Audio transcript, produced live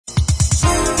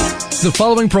The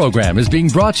following program is being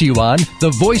brought to you on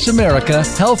the Voice America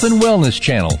Health and Wellness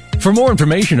Channel. For more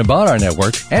information about our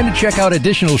network and to check out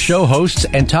additional show hosts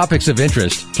and topics of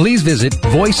interest, please visit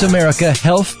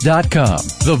voiceamericahealth.com.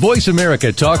 The Voice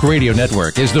America Talk Radio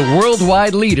Network is the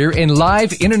worldwide leader in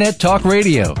live Internet talk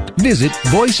radio. Visit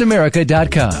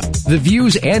voiceamerica.com. The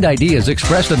views and ideas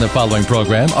expressed on the following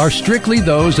program are strictly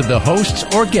those of the hosts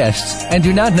or guests and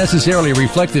do not necessarily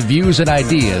reflect the views and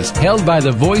ideas held by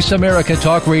the Voice America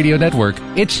Talk Radio Network,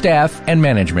 its staff, and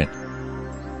management.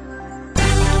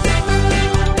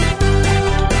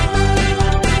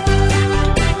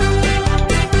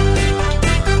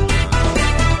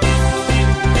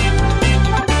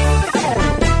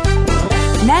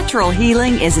 Natural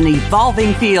healing is an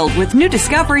evolving field with new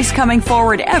discoveries coming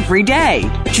forward every day.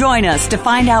 Join us to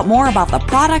find out more about the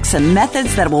products and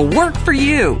methods that will work for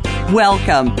you.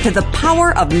 Welcome to The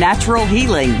Power of Natural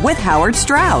Healing with Howard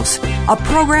Strauss, a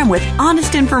program with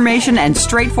honest information and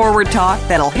straightforward talk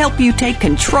that'll help you take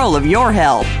control of your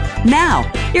health. Now,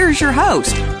 here's your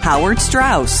host, Howard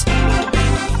Strauss.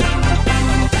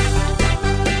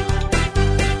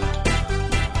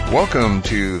 Welcome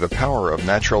to The Power of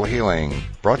Natural Healing,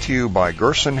 brought to you by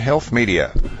Gerson Health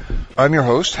Media. I'm your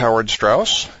host, Howard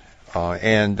Strauss,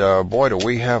 and boy, do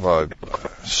we have a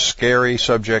scary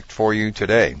subject for you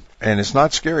today. And it's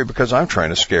not scary because I'm trying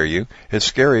to scare you. It's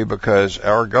scary because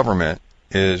our government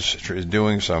is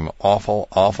doing some awful,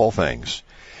 awful things.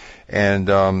 And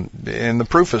the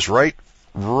proof is right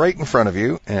in front of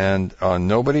you, and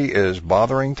nobody is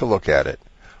bothering to look at it.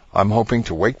 I'm hoping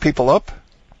to wake people up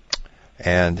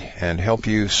and help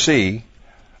you see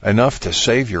enough to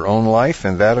save your own life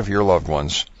and that of your loved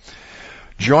ones.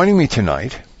 Joining me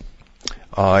tonight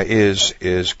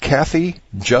is Cathy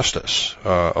Justus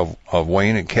of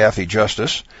Wayne and Cathy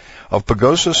Justus of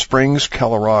Pagosa Springs,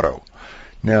 Colorado.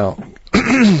 Now,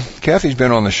 Cathy's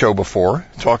been on the show before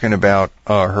talking about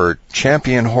her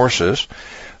champion horses.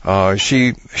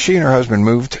 She and her husband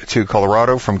moved to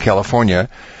Colorado from California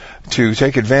to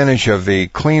take advantage of the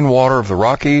clean water of the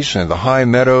Rockies and the high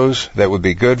meadows that would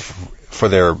be good for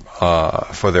their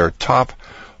top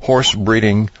horse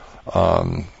breeding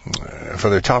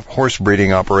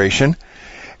operation.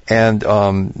 And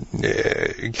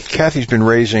Cathy's been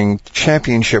raising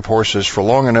championship horses for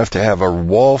long enough to have a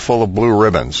wall full of blue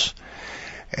ribbons,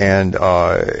 and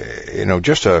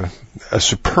just a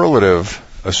superlative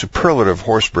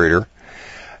horse breeder.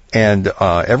 And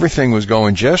everything was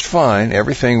going just fine.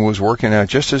 Everything was working out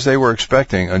just as they were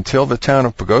expecting until the town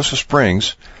of Pagosa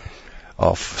Springs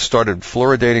started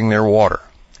fluoridating their water.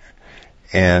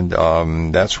 And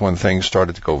that's when things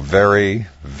started to go very,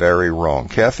 very wrong.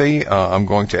 Cathy, I'm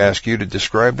going to ask you to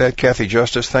describe that. Cathy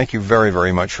Justus, thank you very,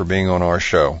 very much for being on our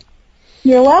show.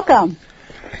 You're welcome.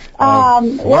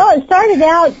 Well, it started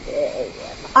out,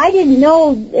 I didn't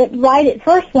know it right at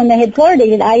first when they had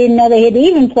fluoridated. I didn't know they had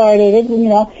even fluoridated,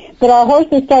 but our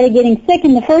horses started getting sick,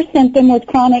 and the first symptom was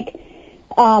chronic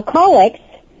colics,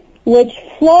 which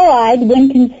fluoride, when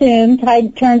consumed,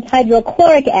 turns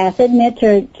hydrochloric acid, meant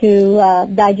to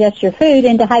digest your food,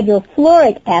 into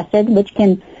hydrofluoric acid, which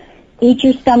can eat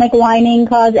your stomach lining,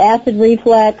 cause acid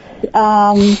reflux,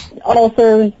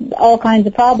 ulcers, all kinds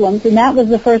of problems. And that was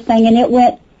the first thing, and it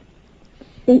went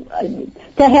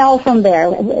to hell from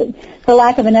there, for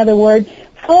lack of another word.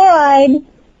 Fluoride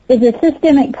is a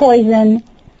systemic poison,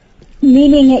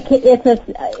 meaning it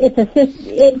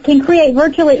can create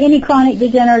virtually any chronic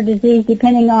degenerative disease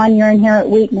depending on your inherent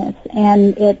weakness.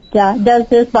 And it does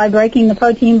this by breaking the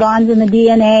protein bonds in the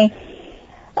DNA,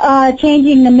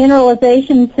 changing the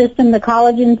mineralization system, the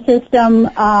collagen system,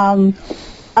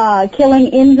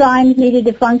 killing enzymes needed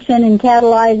to function and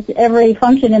catalyze every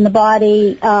function in the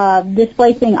body,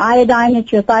 displacing iodine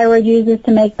that your thyroid uses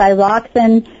to make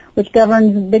thyroxine, which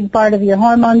governs a big part of your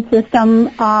hormone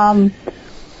system,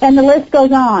 and the list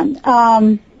goes on.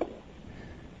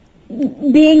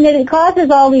 Being that it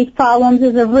causes all these problems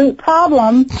as a root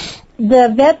problem,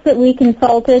 the vets that we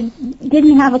consulted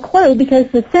didn't have a clue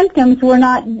because the symptoms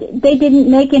they didn't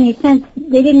make any sense.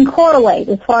 They didn't correlate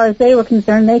as far as they were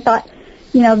concerned. They thought,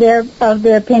 they're of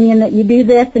the opinion that you do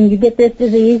this and you get this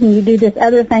disease, and you do this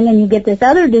other thing and you get this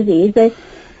other disease.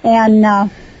 And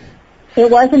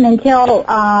it wasn't until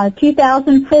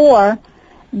 2004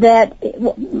 that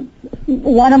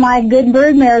one of my good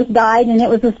broodmares died, and it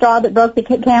was the straw that broke the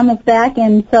camel's back.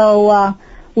 And so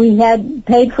we had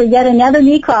paid for yet another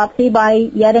necropsy by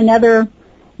yet another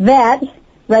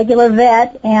regular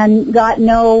vet, and got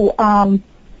no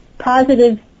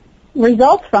positive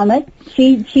results from it.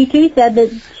 She too said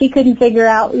that she couldn't figure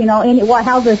out,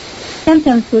 how the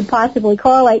symptoms would possibly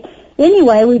correlate.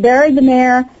 Anyway, we buried the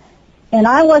mare And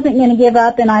I wasn't going to give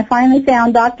up, and I finally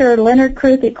found Dr. Leonard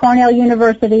Kruk at Cornell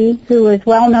University, who is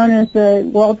well known as the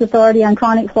world's authority on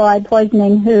chronic fluoride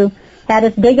poisoning, who had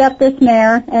us dig up this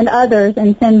mare and others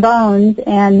and send bones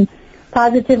and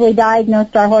positively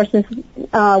diagnosed our horses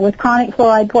with chronic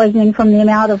fluoride poisoning from the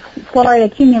amount of fluoride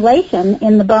accumulation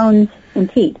in the bones and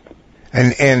teeth.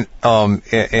 And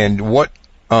what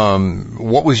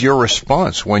was your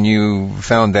response when you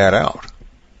found that out?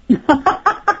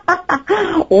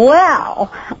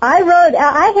 Well,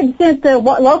 I had sent the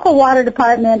local water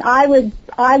department, I would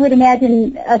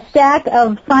imagine a stack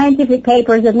of scientific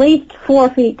papers at least 4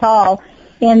 feet tall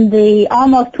in the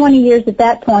almost 20 years at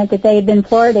that point that they had been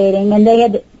fluoridating, and they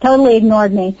had totally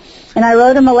ignored me. And I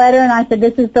wrote them a letter, and I said,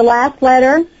 this is the last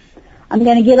letter. I'm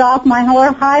going to get off my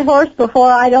high horse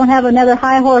before I don't have another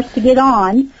high horse to get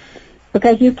on,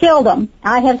 because you killed them.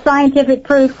 I have scientific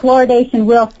proof fluoridation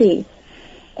will cease.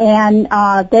 And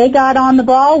they got on the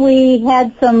ball. We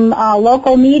had some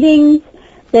local meetings.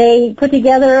 They put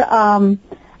together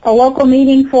a local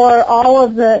meeting for all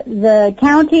of the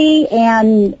county,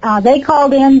 and they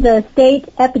called in the state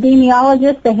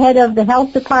epidemiologist, the head of the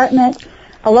health department,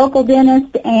 a local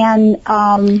dentist, and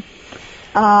the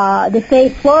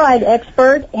state fluoride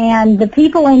expert. And the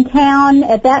people in town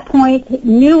at that point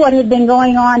knew what had been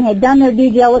going on, had done their due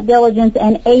diligence,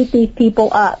 and ate these people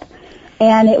up.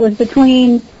 And it was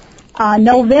between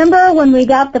November, when we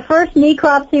got the first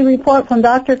necropsy report from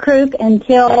Dr. Kruk,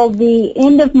 until the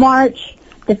end of March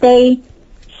that they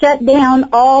shut down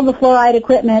all the fluoride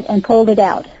equipment and pulled it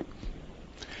out.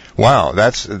 Wow,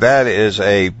 that is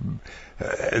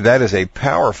a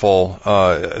powerful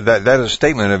that is a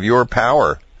statement of your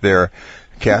power there,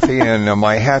 Cathy, and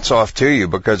my hat's off to you,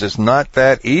 because it's not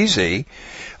that easy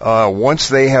once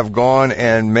they have gone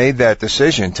and made that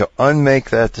decision to unmake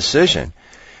that decision.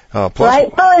 Right.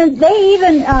 Well, and they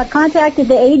even contacted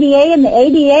the ADA, and the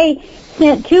ADA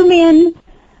sent 2 men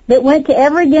that went to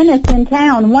every dentist in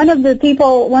town. One of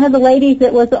the ladies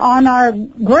that was on our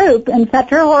group, in fact,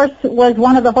 her horse was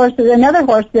one of the horses, another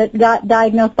horse that got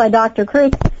diagnosed by Dr.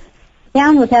 Kruk,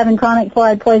 town was having chronic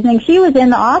fluoride poisoning. She was in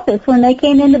the office when they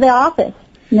came into the office,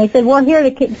 and they said, we're here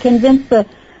to convince to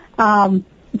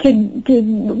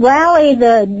rally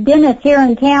the dentists here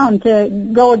in town to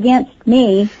go against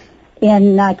me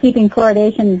in keeping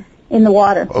fluoridation in the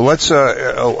water. Let's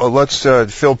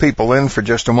fill people in for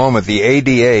just a moment. The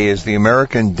ADA is the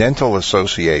American Dental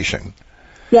Association.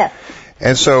 Yes.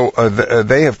 And so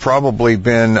they have probably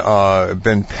been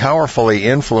powerfully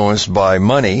influenced by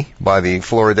money, by the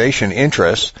fluoridation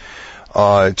interests,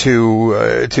 to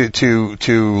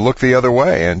look the other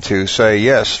way and to say,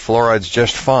 yes, fluoride's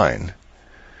just fine.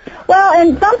 Well,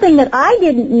 and something that I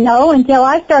didn't know until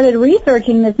I started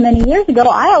researching this many years ago,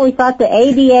 I always thought the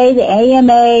ADA, the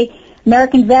AMA,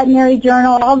 American Veterinary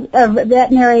Journal,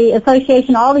 Veterinary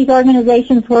Association, all these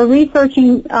organizations were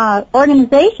researching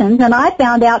organizations, and I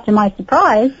found out to my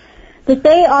surprise that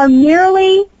they are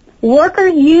merely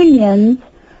workers' unions.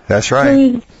 That's right.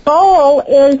 Whose goal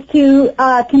is to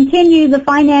continue the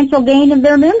financial gain of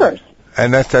their members.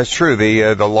 And that's true.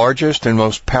 The largest and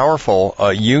most powerful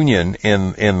union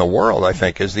in the world, I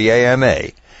think, is the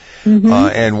AMA. Mm-hmm.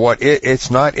 And what it's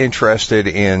not interested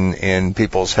in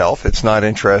people's health. It's not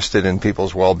interested in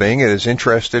people's well-being. It is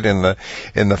interested in the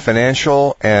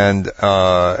financial and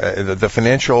the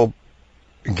financial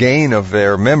gain of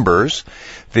their members,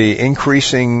 the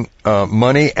increasing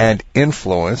money and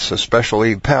influence,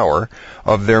 especially power,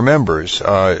 of their members,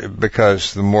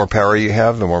 because the more power you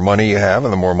have, the more money you have,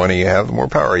 and the more money you have, the more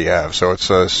power you have. So it's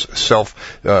a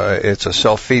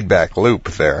self-feedback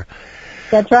loop there.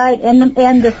 That's right,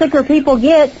 and the sicker people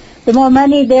get, the more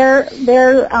money their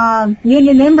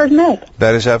union members make.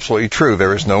 That is absolutely true.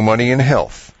 There is no money in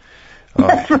health.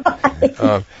 That's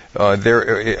right.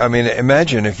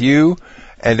 Imagine if you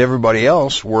and everybody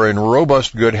else were in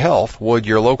robust good health, would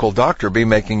your local doctor be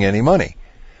making any money?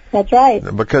 That's right.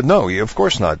 Because no, of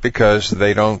course not, because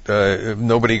they don't,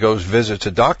 nobody goes visits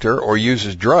a doctor or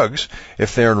uses drugs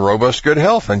if they're in robust good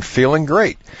health and feeling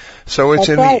great. So it's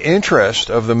the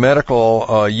interest of the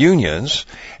medical unions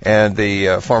and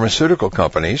the pharmaceutical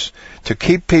companies to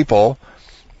keep people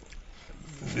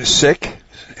sick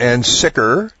and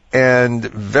sicker and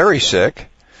very sick,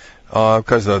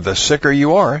 because the sicker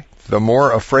you are, the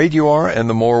more afraid you are, and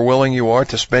the more willing you are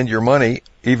to spend your money,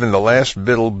 even the last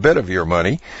little bit of your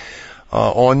money,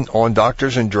 on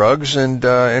doctors and drugs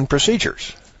and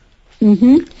procedures.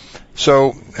 Mm-hmm.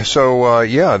 So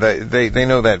they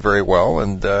know that very well,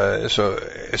 and so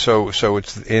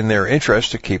it's in their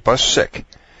interest to keep us sick.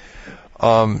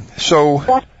 So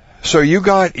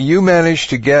you managed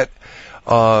to get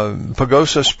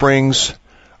Pagosa Springs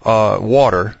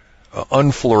water,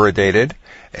 unfluoridated,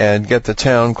 and get the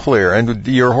town clear. And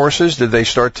your horses, did they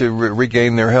start to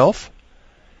regain their health?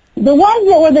 The ones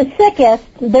that were the sickest,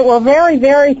 that were very,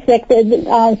 very sick,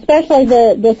 especially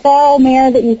the sorrel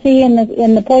mare that you see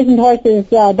in the Poisoned Horses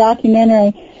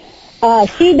documentary,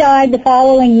 she died the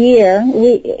following year.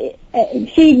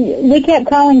 We kept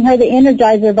calling her the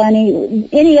Energizer Bunny.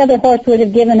 Any other horse would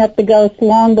have given up the ghost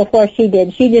long before she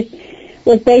did. She just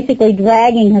was basically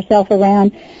dragging herself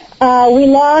around. We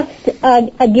lost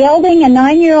a gelding, a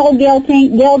 9-year-old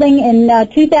gelding in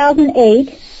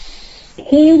 2008.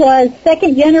 He was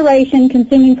second generation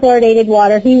consuming fluoridated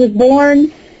water. He was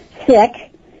born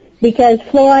sick because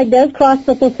fluoride does cross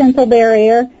the placental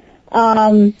barrier,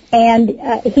 and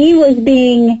he was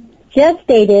being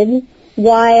gestated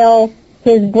while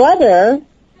his brother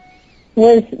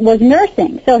was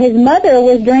nursing. So his mother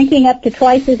was drinking up to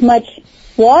twice as much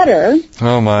water.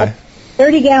 Oh my!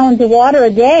 30 gallons of water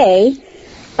a day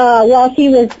while she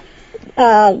was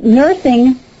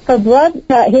nursing her brother,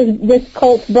 this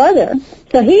colt's brother.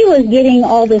 So he was getting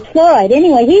all this fluoride.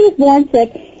 Anyway, he was born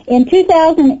sick in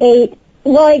 2008.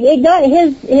 Well, it got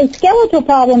his skeletal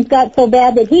problems got so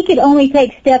bad that he could only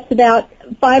take steps about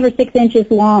 5 or 6 inches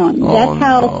long. That's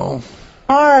how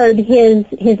hard his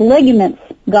ligaments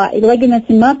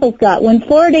and muscles got. When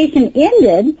fluoridation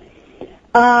ended,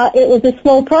 it was a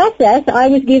slow process. I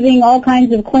was giving all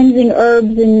kinds of cleansing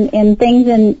herbs and things,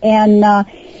 and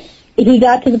he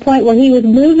got to the point where he was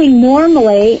moving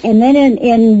normally, and then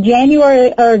in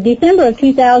January or December of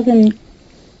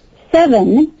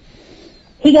 2007,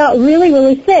 he got really,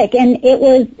 really sick, and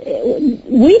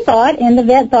we thought, and the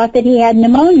vet thought, that he had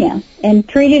pneumonia, and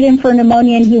treated him for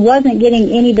pneumonia, and he wasn't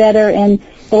getting any better. And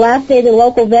the last day the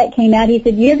local vet came out, he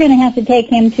said, "You're going to have to take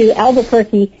him to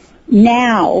Albuquerque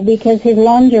now because his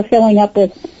lungs are filling up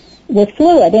with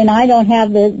fluid, and I don't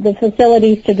have the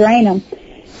facilities to drain them."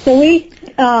 So we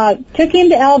took him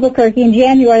to Albuquerque in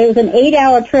January. It was an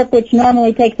 8-hour trip, which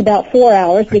normally takes about 4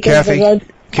 hours because the roads.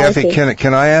 Kathy,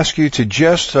 can I ask you to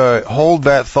just hold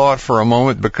that thought for a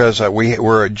moment, because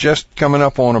we're just coming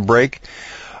up on a break,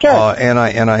 Sure. And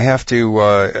I have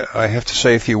to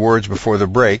say a few words before the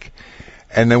break,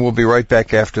 and then we'll be right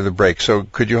back after the break. So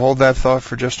could you hold that thought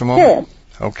for just a moment?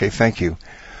 Sure. Okay, thank you.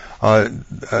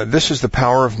 This is The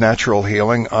Power of Natural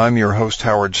Healing. I'm your host,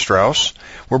 Howard Strauss.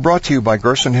 We're brought to you by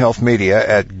Gerson Health Media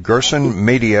at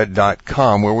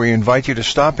gersonmedia.com, where we invite you to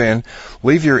stop in,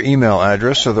 leave your email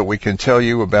address so that we can tell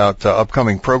you about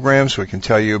upcoming programs, we can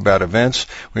tell you about events,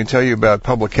 we can tell you about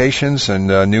publications and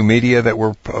new media that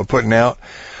we're putting out.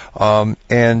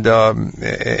 And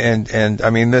I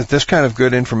mean, this kind of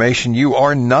good information you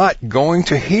are not going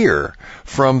to hear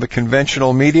from the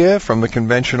conventional media, from the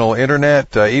conventional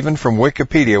internet, even from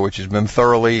Wikipedia, which has been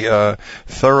thoroughly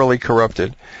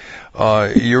corrupted.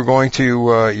 You're going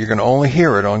to only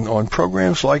hear it on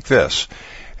programs like this.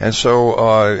 And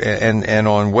so, and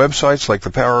on websites like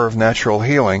The Power of Natural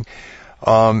Healing,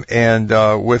 and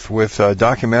with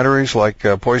documentaries like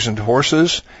Poisoned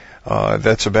Horses.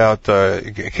 That's about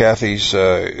Cathy's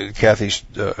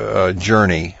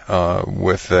journey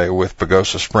with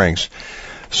Pagosa Springs.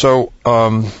 So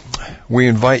we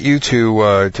invite you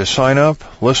to sign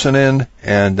up, listen in,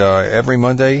 and every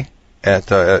Monday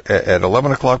at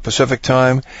 11 o'clock Pacific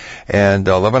time and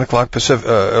 11 o'clock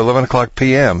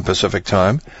p.m. Pacific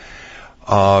time.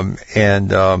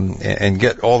 And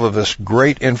get all of this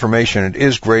great information. It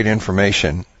is great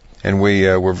information, and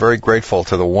we're very grateful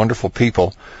to the wonderful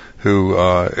people who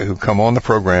come on the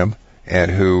program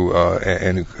and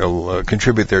who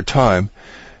contribute their time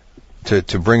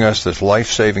to bring us this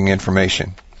life-saving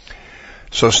information.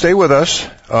 So stay with us.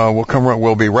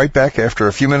 We'll be right back after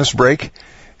a few minutes break,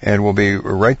 and we'll be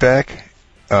right back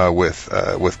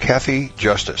with Cathy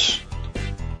Justus.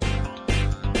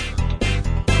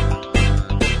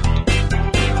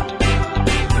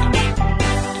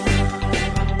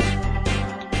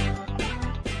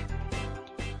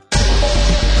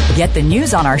 Get the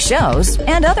news on our shows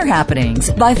and other happenings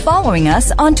by following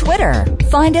us on Twitter.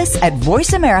 Find us at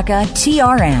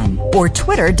VoiceAmericaTRN or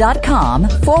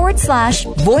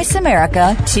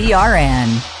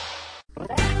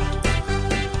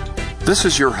twitter.com/VoiceAmericaTRN. This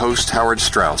is your host, Howard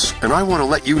Strauss, and I want to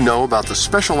let you know about the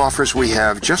special offers we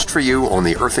have just for you on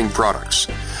the earthing products.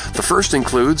 The first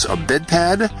includes a bed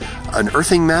pad, an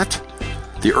earthing mat,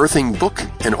 the earthing book,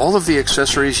 and all of the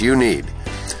accessories you need.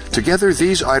 Together,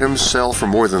 these items sell for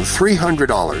more than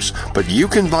 $300, but you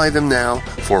can buy them now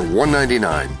for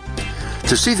 $199.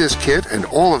 To see this kit and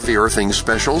all of the earthing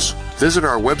specials, visit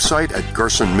our website at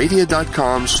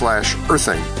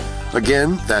gersonmedia.com/earthing.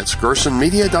 Again, that's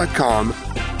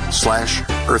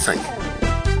gersonmedia.com/earthing.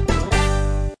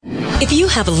 If you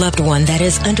have a loved one that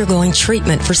is undergoing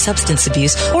treatment for substance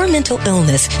abuse or mental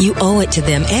illness, you owe it to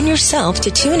them and yourself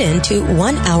to tune in to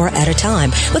 1 Hour at a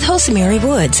Time with host Mary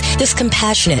Woods. This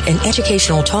compassionate and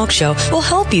educational talk show will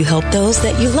help you help those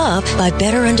that you love by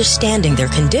better understanding their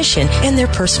condition and their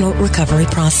personal recovery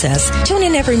process. Tune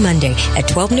in every Monday at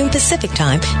 12 noon Pacific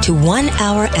Time to 1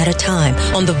 Hour at a Time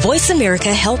on the Voice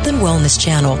America Health and Wellness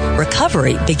Channel.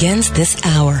 Recovery begins this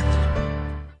hour.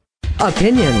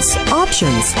 Opinions,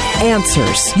 options,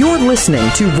 answers. You're listening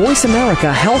to Voice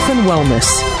America Health and Wellness.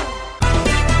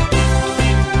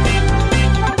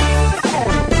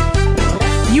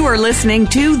 You are listening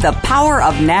to The Power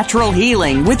of Natural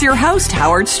Healing with your host,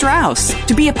 Howard Strauss.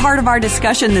 To be a part of our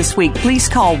discussion this week, please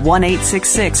call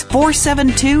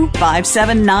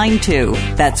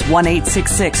 1-866-472-5792. That's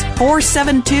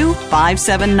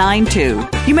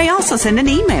 1-866-472-5792. You may also send an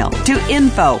email to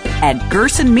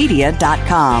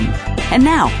info@gersonmedia.com. And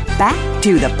now, back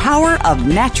to The Power of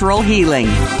Natural Healing.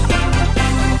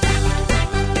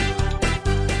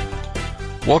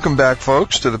 Welcome back,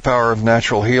 folks, to the Power of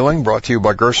Natural Healing, brought to you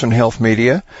by Gerson Health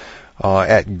Media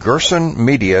at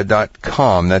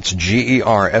gersonmedia.com. That's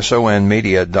GERSON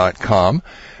media.com,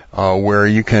 where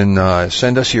you can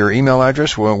send us your email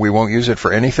address. Well, we won't use it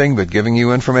for anything but giving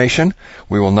you information.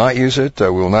 We will not use it. We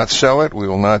will not sell it. We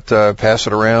will not pass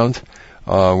it around.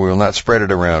 We will not spread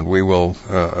it around. We will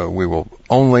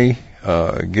only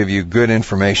give you good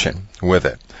information with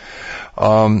it.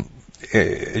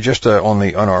 Just on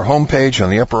our homepage, on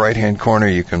the upper right-hand corner,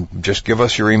 you can just give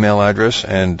us your email address,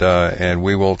 and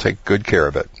we will take good care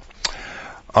of it.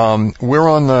 We're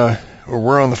on the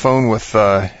phone with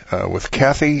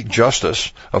Cathy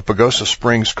Justus of Pagosa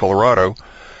Springs, Colorado,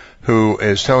 who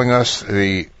is telling us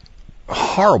the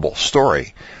horrible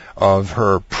story of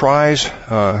her prize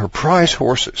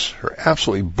horses, her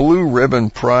absolutely blue ribbon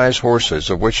prize horses,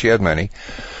 of which she had many,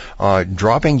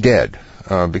 dropping dead.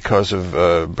 Because of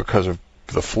the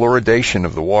fluoridation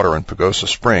of the water in Pagosa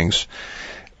Springs.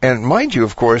 And mind you,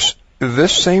 of course,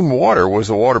 this same water was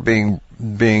the water being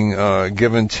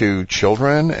given to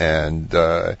children and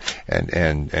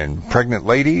pregnant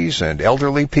ladies and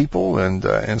elderly people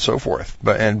and so forth.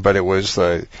 But it was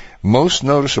most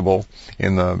noticeable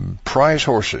in the prize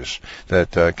horses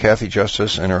that Cathy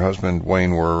Justus and her husband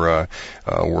Wayne were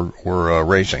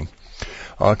raising.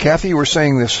 Cathy, you were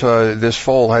saying this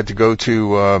foal had to go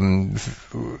to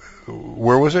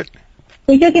where was it?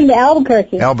 We took him to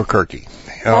Albuquerque. Albuquerque,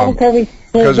 the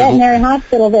veterinary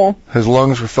hospital there. His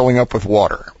lungs were filling up with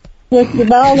water.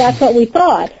 Well, that's what we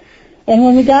thought. And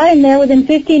when we got him there, within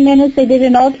 15 minutes, they did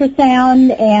an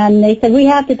ultrasound, and they said, we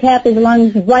have to tap his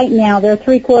lungs right now. They're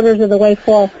 3/4 of the way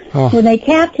full. Oh. When they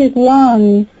tapped his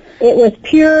lungs, it was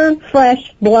pure,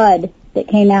 fresh blood that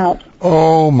came out.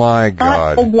 Oh, my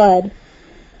God. Hot blood.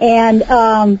 And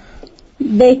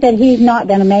they said he's not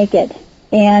going to make it.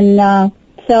 And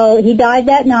so he died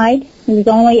that night. He was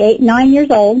only 9 years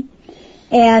old.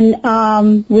 And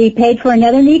we paid for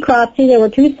another necropsy. There were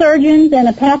 2 surgeons and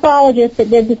a pathologist that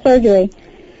did the surgery,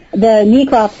 the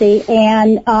necropsy.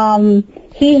 And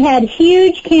he had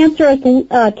huge cancerous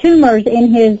tumors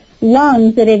in his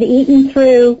lungs that had eaten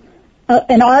through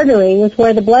an artery, was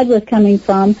where the blood was coming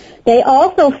from. They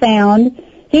also found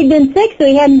he'd been sick, so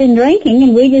he hadn't been drinking,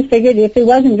 and we just figured if he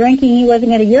wasn't drinking, he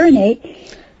wasn't going to urinate.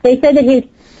 They said that his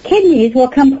kidneys were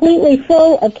completely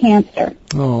full of cancer.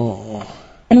 Oh.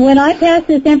 And when I passed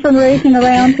this information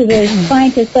around to the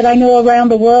scientists that I know around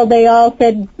the world, they all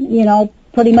said,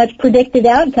 pretty much predicted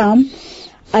outcome.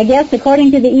 I guess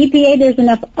according to the EPA, there's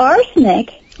enough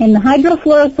arsenic in the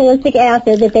hydrofluorosilicic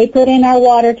acid that they put in our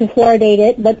water to fluoridate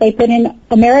it, but they put in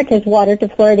America's water to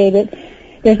fluoridate it.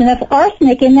 There's enough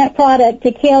arsenic in that product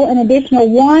to kill an additional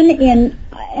and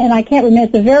I can't remember,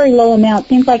 it's a very low amount,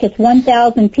 seems like it's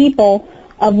 1,000 people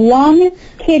of lung,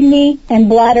 kidney, and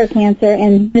bladder cancer,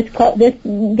 and this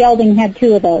gelding had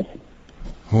 2 of those.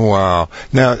 Wow.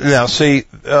 Now see,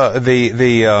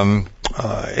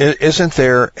 isn't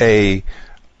there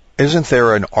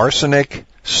an arsenic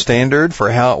standard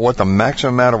for what the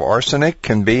maximum amount of arsenic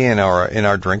can be in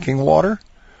our drinking water?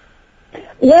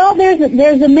 Well,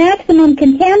 there's a maximum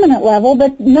contaminant level,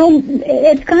 but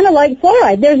it's kind of like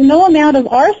fluoride. There's no amount of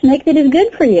arsenic that is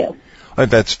good for you.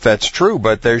 That's true,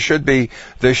 but they should be.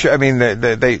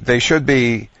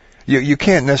 You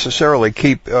can't necessarily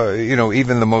keep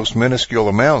even the most minuscule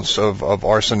amounts of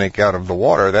arsenic out of the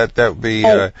water. That would be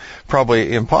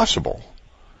probably impossible.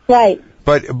 Right.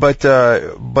 But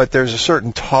there's a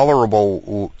certain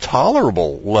tolerable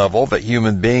level that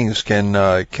human beings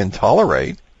can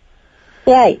tolerate.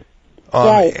 Right.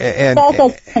 Right. And, it's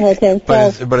also cumulative.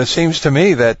 But it seems to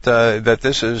me that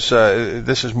this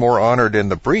is more honored in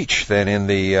the breach than in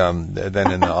the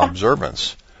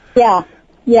observance. Yeah.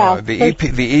 Yeah. The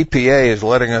EPA is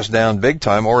letting us down big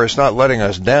time, or it's not letting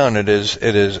us down. It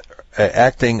is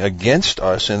acting against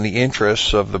us in the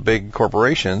interests of the big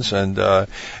corporations and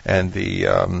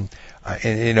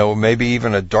maybe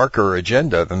even a darker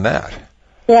agenda than that.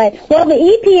 Right. Well, the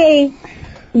EPA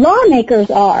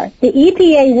lawmakers are. The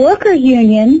EPA Workers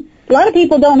Union, a lot of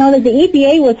people don't know that the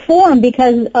EPA was formed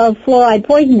because of fluoride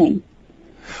poisoning.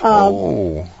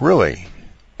 Oh, really?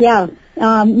 Yeah.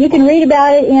 You can read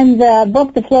about it in the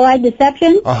book, The Fluoride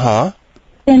Deception. Uh-huh.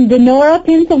 In Donora,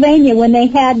 Pennsylvania,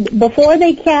 before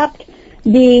they capped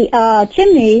the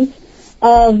chimneys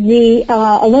of the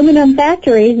aluminum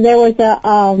factories, there was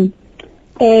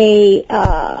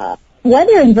a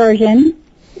weather inversion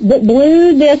that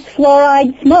blew this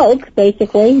fluoride smoke,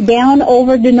 basically, down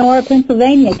over Donora,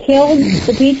 Pennsylvania, killed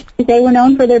the peach trees. They were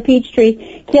known for their peach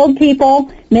trees, killed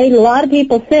people, made a lot of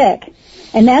people sick.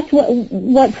 And that's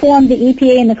what formed the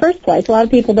EPA in the first place. A lot of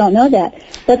people don't know that.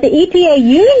 But the EPA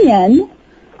Union,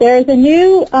 there's a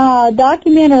new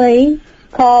documentary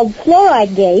called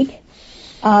Fluoride Gate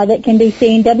that can be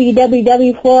seen,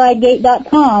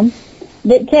 www.fluoridegate.com,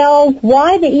 that tells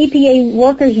why the EPA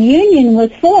Workers Union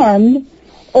was formed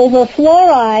over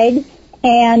fluoride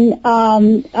and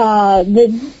the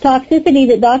toxicity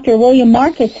that Dr. William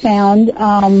Marcus found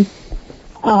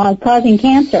causing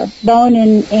cancer, bone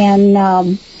and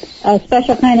a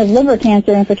special kind of liver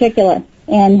cancer in particular,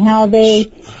 and how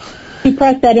they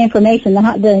suppressed that information,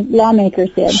 the lawmakers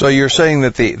did. So you're saying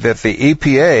that the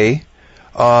EPA,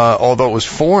 although it was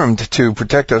formed to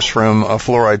protect us from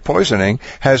fluoride poisoning,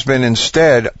 has been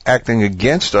instead acting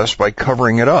against us by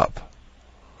covering it up?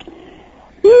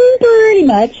 Pretty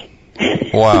much.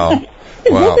 Wow.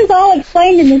 This is all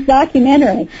explained in this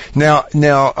documentary. Now,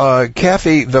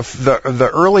 Cathy,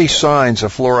 the early signs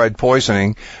of fluoride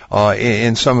poisoning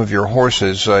in some of your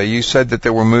horses, you said that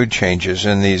there were mood changes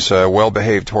in these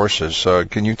well-behaved horses.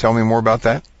 Can you tell me more about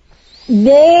that?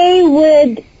 They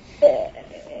would.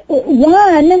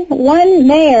 One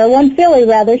filly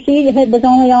rather, she was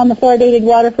only on the fluoridated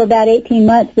water for about 18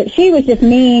 months, but she was just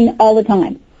mean all the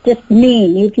time. Just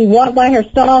mean. If you walk by her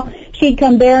stall, she'd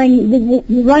come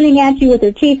running at you with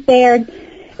her teeth bared.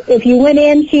 If you went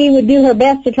in, she would do her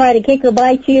best to try to kick or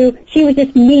bite you. She was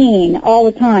just mean all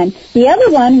the time. The other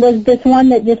one was this one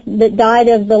that died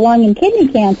of the lung and kidney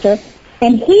cancer,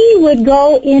 and he would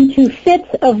go into fits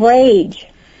of rage.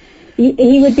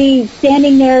 He would be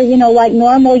standing there, like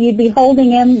normal. You'd be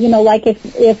holding him, like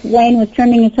if Wayne was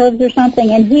trimming his hooves or something,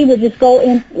 and he would just go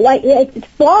in, like,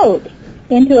 explode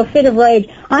into a fit of rage.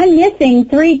 I'm missing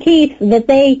 3 teeth that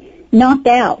they knocked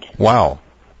out. Wow.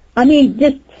 I mean,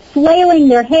 just flailing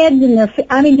their heads and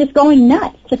just going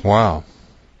nuts. Wow.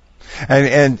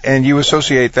 And you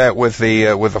associate that with the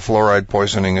fluoride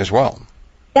poisoning as well?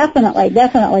 Definitely,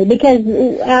 because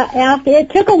it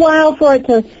took a while for it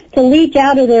to leach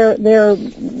out of their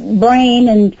brain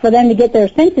and for them to get their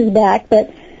senses back,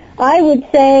 but I would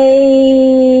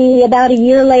say about a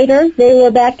year later they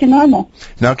were back to normal.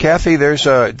 Now, Cathy, there's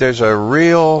a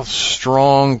real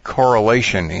strong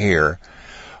correlation here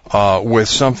with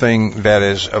something that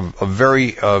is a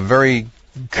very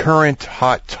current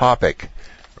hot topic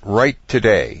right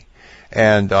today.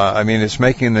 And, it's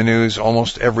making the news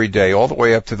almost every day, all the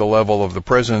way up to the level of the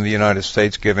President of the United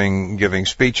States giving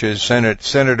speeches,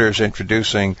 senators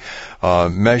introducing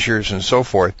measures and so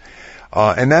forth.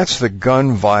 And that's the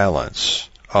gun violence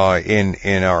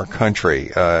in our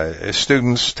country.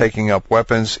 Students taking up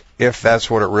weapons, if that's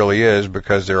what it really is,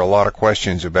 because there are a lot of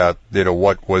questions about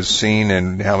what was seen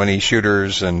and how many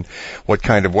shooters and what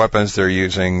kind of weapons they're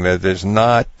using. There's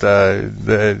not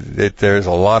there's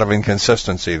a lot of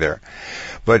inconsistency there.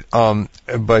 But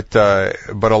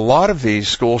a lot of these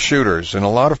school shooters and a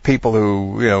lot of people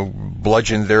who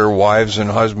bludgeoned their wives and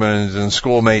husbands and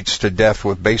schoolmates to death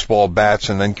with baseball bats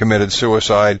and then committed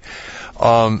suicide,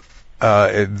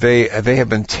 they have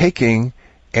been taking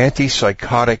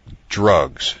anti-psychotic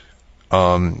drugs,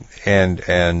 and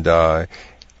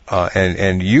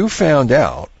you found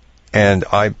out, and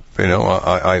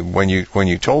when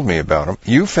you told me about them,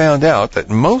 you found out that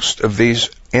most of these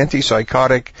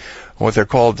antipsychotic, what they're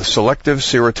called the selective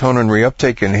serotonin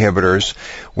reuptake inhibitors,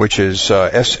 which is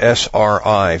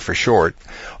SSRI for short,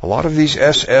 a lot of these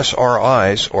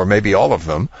SSRIs, or maybe all of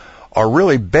them, are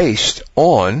really based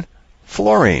on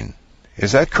fluorine.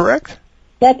 Is that correct?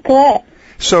 That's correct.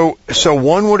 So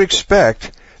one would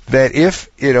expect that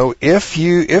if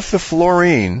the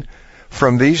fluorine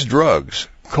from these drugs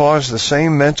cause the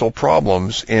same mental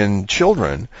problems in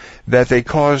children that they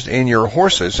caused in your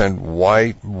horses. And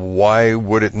why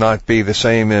would it not be the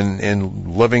same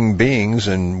in living beings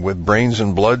and with brains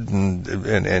and blood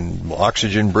and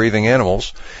oxygen breathing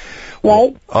animals?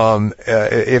 Right.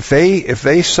 If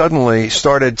they suddenly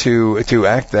started to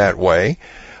act that way,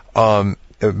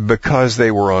 because they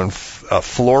were on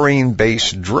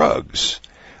fluorine-based drugs,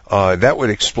 that would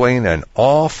explain an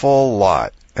awful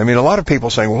lot. I mean, a lot of people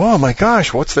saying, "Well, oh my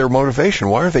gosh, what's their motivation?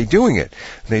 Why are they doing it?"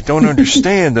 They don't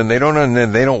understand, and they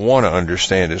don't want to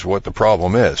understand is what the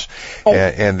problem is,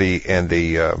 and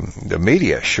the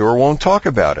media sure won't talk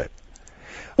about it.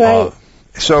 Right.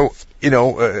 So,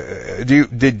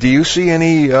 do you see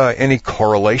any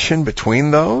correlation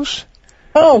between those?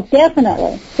 Oh,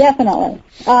 definitely.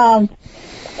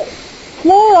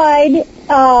 Fluoride,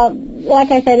 like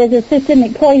I said, is a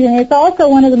systemic poison. It's also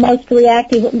one of the most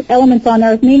reactive elements on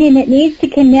Earth, meaning it needs to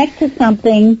connect to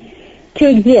something to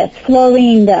exist.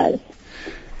 Fluorine does.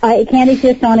 It can't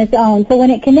exist on its own. So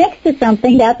when it connects to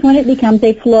something, that's when it becomes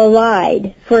a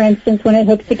fluoride. For instance, when it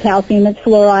hooks to calcium, it's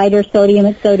fluoride, or sodium,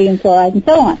 it's sodium fluoride, and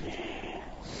so on.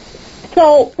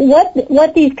 So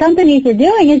what these companies are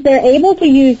doing is they're able to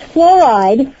use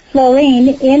fluorine,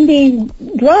 in these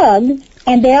drugs,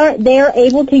 and they're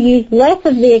able to use less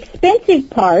of the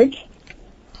expensive parts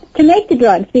to make the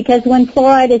drugs, because when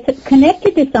fluoride is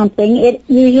connected to something, it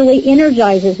usually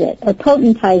energizes it or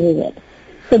potentizes it.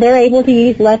 So they're able to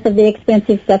use less of the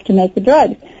expensive stuff to make the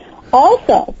drugs.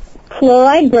 Also,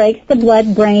 fluoride breaks the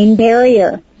blood-brain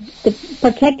barrier, the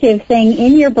protective thing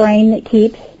in your brain that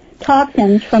keeps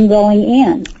toxins from going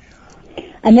in.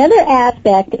 Another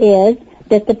aspect is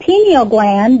that the pineal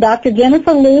gland, Dr.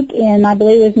 Jennifer Luke in, I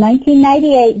believe it was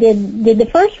 1998, did the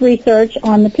first research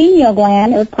on the pineal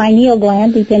gland, or pineal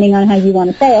gland, depending on how you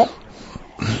want to say it,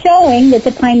 showing that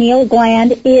the pineal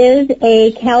gland is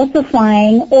a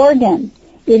calcifying organ.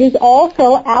 It is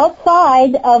also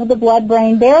outside of the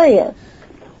blood-brain barrier.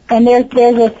 And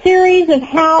there's a series of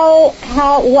how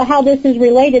this is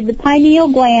related. The pineal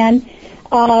gland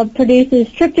produces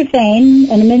tryptophan,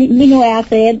 an amino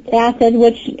acid,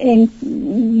 which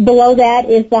below that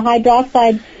is the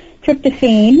hydroxide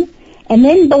tryptophan, and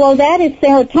then below that is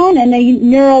serotonin, a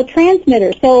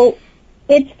neurotransmitter. So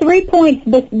it's 3 points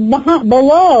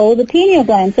below the pineal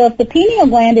gland. So if the pineal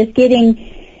gland is getting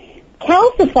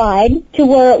calcified to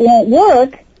where it won't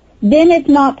work, then it's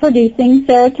not producing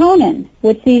serotonin,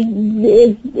 which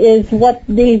is what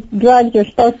these drugs are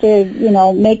supposed to,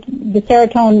 make the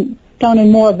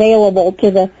serotonin more available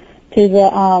to the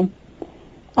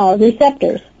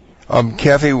receptors.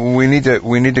 Cathy, we need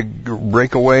to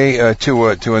break away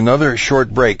to another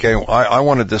short break. I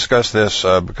want to discuss this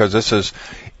because this is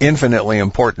infinitely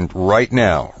important right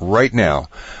now.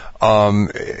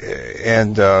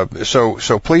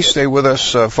 So please stay with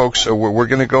us, folks. We're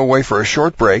going to go away for a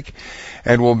short break,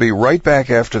 and we'll be right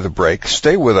back after the break.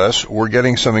 Stay with us. We're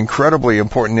getting some incredibly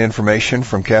important information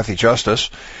from Cathy Justus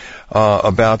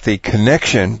about the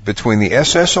connection between the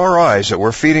SSRIs that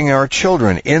we're feeding our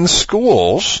children in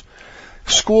schools,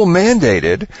 school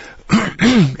mandated,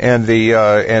 and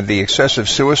the excessive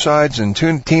suicides in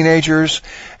teenagers,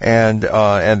 and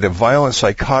the violent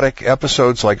psychotic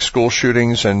episodes like school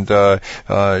shootings and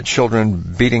children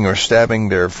beating or stabbing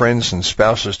their friends and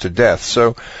spouses to death.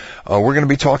 So we're going to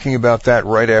be talking about that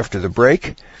right after the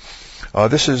break.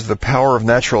 This is The Power of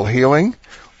Natural Healing.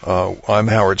 I'm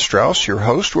Howard Strauss, your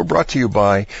host. We're brought to you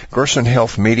by Gerson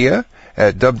Health Media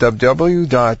at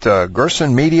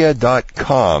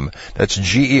www.gersonmedia.com. That's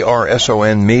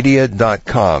GERSON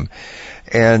media.com.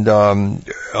 And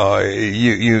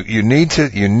you need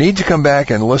to come back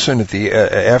and listen at the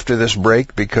after this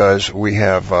break, because we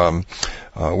have some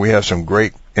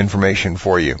great information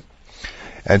for you.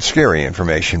 And scary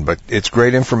information, but it's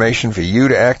great information for you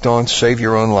to act on, save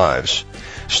your own lives.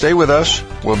 Stay with us.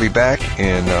 We'll be back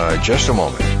in just a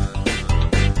moment.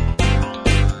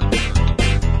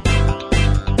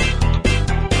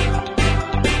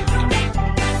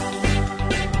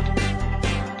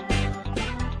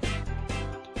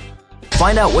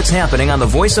 Find out what's happening on the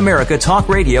Voice America Talk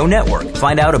Radio Network.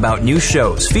 Find out about new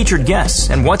shows, featured guests,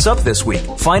 and what's up this week.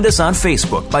 Find us on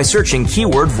Facebook by searching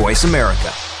keyword Voice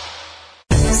America.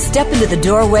 Step into the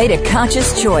doorway to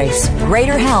conscious choice,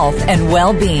 greater health, and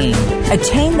well-being.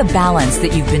 Attain the balance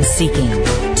that you've been seeking.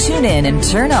 Tune in and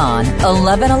turn on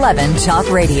 1111 Talk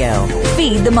Radio.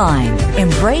 Feed the mind.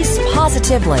 Embrace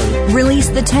positively. Release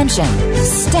the tension.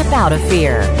 Step out of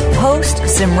fear. Host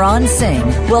Simran Singh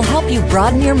will help you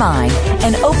broaden your mind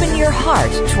and open your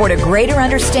heart toward a greater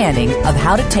understanding of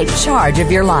how to take charge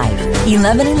of your life.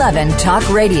 1111 Talk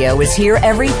Radio is here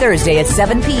every Thursday at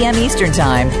 7 p.m. Eastern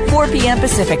Time, 4 p.m.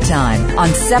 Pacific Time on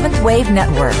 7th Wave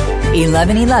Network.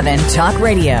 1111 Talk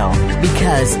Radio,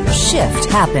 because shift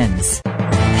happens.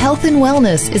 Health and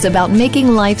wellness is about making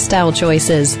lifestyle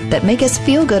choices that make us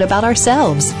feel good about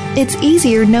ourselves. It's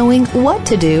easier knowing what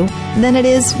to do than it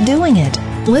is doing it.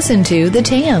 Listen to The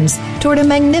TAMS, Toward a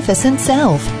Magnificent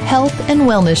Self, Health and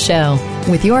Wellness Show,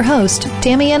 with your host,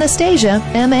 Tammy Anastasia,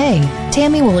 M.A.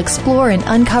 Tammy will explore and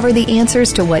uncover the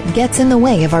answers to what gets in the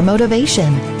way of our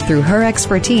motivation. Through her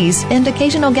expertise and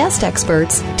occasional guest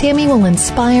experts, Tammy will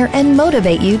inspire and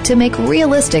motivate you to make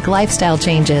realistic lifestyle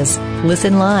changes.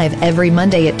 Listen live every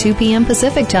Monday at 2 p.m.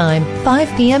 Pacific Time,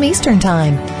 5 p.m. Eastern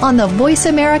Time on the Voice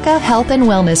America Health and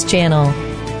Wellness Channel.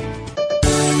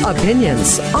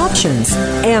 Opinions, options,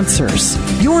 answers.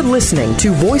 You're listening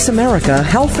to Voice America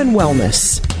Health and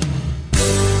Wellness.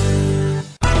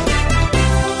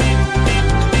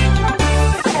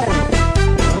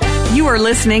 You are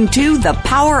listening to The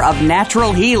Power of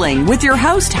Natural Healing with your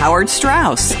host, Howard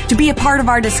Strauss. To be a part of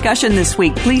our discussion this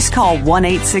week, please call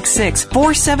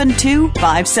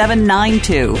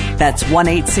 1-866-472-5792. That's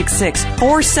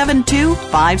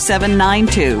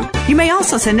 1-866-472-5792. You may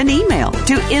also send an email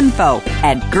to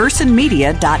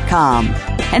info@gersonmedia.com.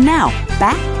 And now,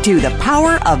 back to The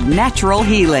Power of Natural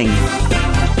Healing.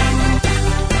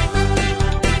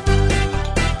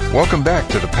 Welcome back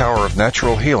to The Power of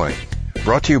Natural Healing.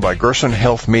 Brought to you by Gerson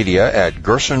Health Media at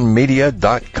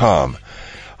gersonmedia.com,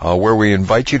 where we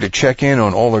invite you to check in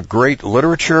on all the great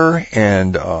literature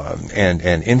and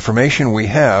information we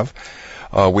have.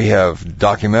 We have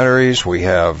documentaries, we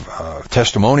have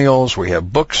testimonials, we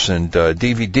have books and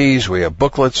DVDs, we have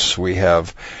booklets, we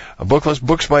have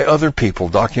books by other people,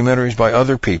 documentaries by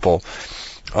other people,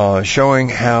 showing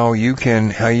how you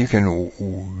can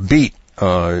beat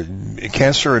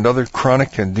cancer and other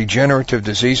chronic and degenerative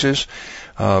diseases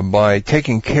by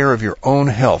taking care of your own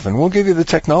health. And we'll give you the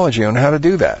technology on how to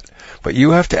do that. But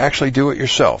you have to actually do it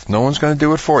yourself. No one's going to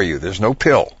do it for you. There's no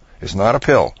pill. It's not a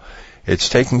pill. It's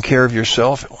taking care of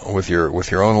yourself with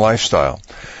your own lifestyle.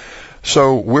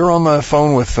 So we're on the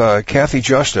phone with Cathy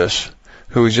Justus,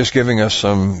 who is just giving us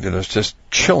some just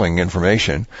chilling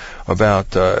information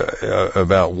about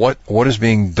what is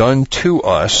being done to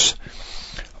us.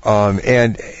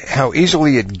 And how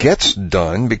easily it gets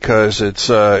done, because it's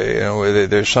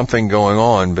there's something going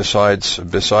on besides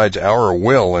our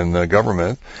will in the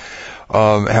government.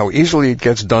 How easily it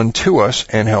gets done to us,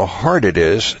 and how hard it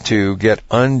is to get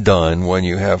undone when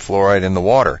you have fluoride in the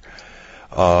water.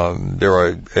 There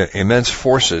are immense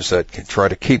forces that can try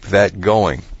to keep that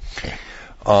going.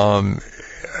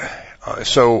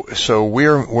 So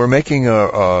we're making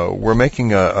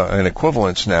an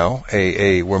equivalence now.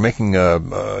 We're making a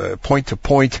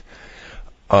point-to-point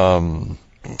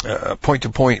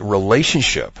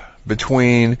relationship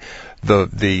between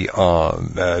the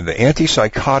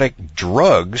anti-psychotic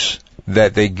drugs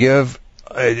that they give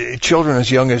children as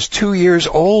young as 2 years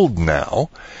old now,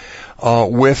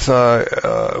 with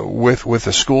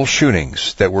the school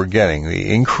shootings that we're getting,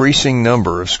 the increasing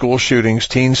number of school shootings,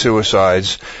 teen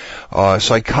suicides,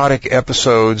 psychotic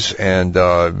episodes, and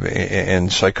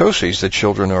psychoses that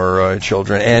children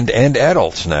and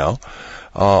adults now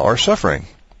are suffering.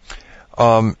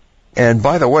 And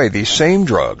by the way, these same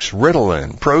drugs,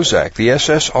 Ritalin, Prozac, the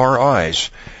SSRIs,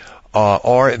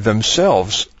 are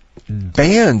themselves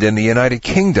banned in the United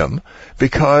Kingdom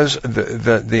because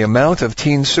the amount of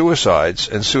teen suicides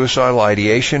and suicidal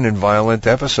ideation and violent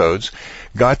episodes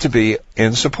got to be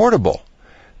insupportable.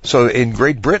 So in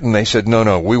Great Britain, they said,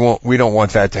 no, we don't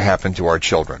want that to happen to our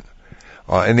children.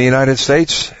 In the United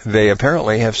States, they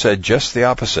apparently have said just the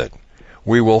opposite.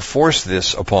 We will force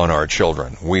this upon our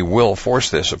children. We will force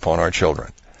this upon our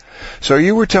children. So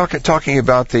you were talking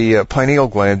about the pineal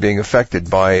gland being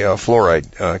affected by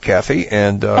fluoride, Cathy,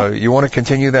 and you want to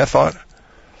continue that thought?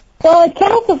 Well, it's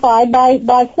calcified by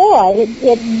fluoride.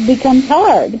 It becomes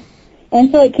hard,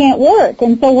 and so it can't work.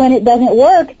 And so when it doesn't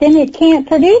work, then it can't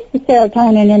produce the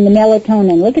serotonin and the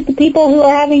melatonin. Look at the people who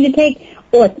are having to take,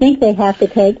 or think they have to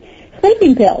take,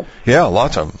 sleeping pills. Yeah,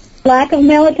 lots of them. Lack of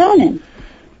melatonin.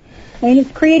 I mean,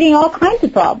 it's creating all kinds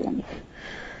of problems.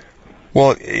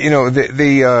 Well,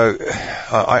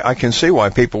 I can see why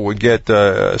people would get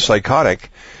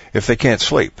psychotic if they can't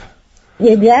sleep.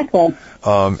 Exactly.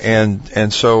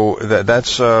 And so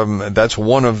that's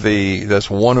one of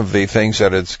the things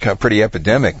that it's pretty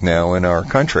epidemic now in our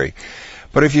country.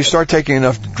 But if you start taking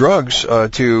enough drugs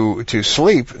to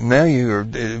sleep, now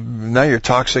you're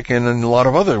toxic in a lot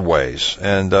of other ways,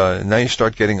 and now you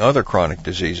start getting other chronic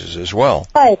diseases as well.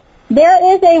 Right.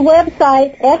 There is a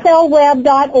website,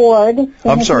 slweb.org.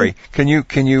 I'm sorry. Can you?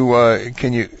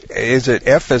 Is it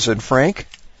F as in Frank?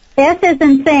 S as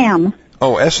in Sam.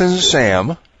 Oh, S as in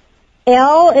Sam.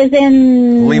 L as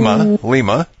in Lima.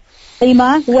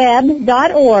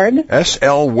 Web.org.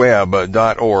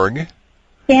 slweb.org.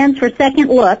 Stands for second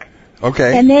look.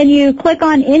 Okay. And then you click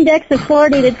on Index of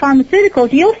Fluoridated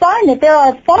Pharmaceuticals. You'll find that there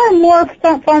are far more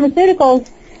pharmaceuticals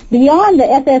beyond the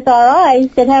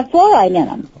SSRIs that have fluoride in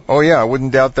them. Oh yeah, I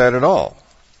wouldn't doubt that at all.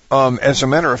 As a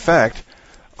matter of fact,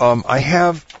 I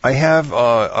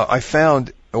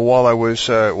found while I was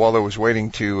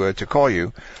waiting to call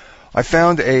you, I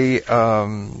found an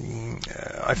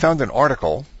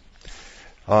article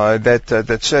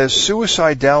that says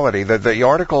suicidality. That the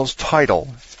article's title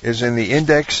is in the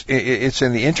index. It's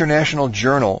in the International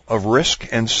Journal of Risk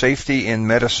and Safety in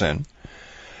Medicine,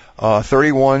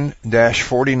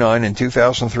 31-49 in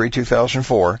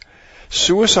 2003-2004.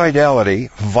 Suicidality,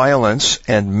 violence,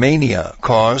 and mania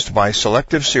caused by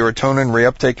selective serotonin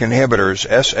reuptake inhibitors,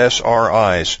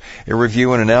 SSRIs, a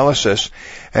review and analysis.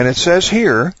 And it says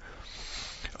here,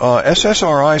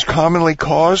 SSRIs commonly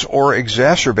cause or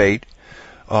exacerbate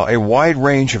a wide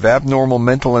range of abnormal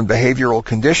mental and behavioral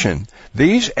condition.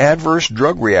 These adverse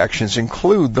drug reactions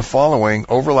include the following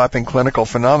overlapping clinical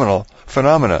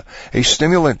phenomena: a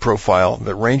stimulant profile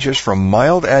that ranges from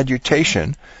mild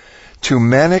agitation to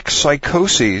manic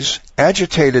psychoses,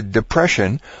 agitated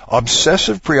depression,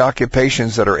 obsessive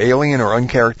preoccupations that are alien or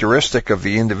uncharacteristic of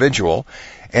the individual,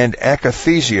 and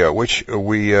akathisia, which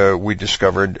we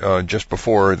discovered just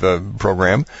before the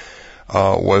program,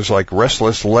 was like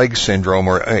restless leg syndrome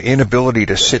or inability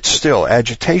to sit still,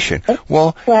 agitation.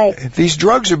 Well, right. These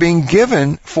drugs are being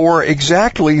given for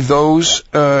exactly those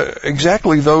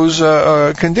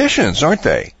conditions, aren't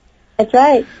they? That's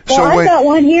right. Well, So I've got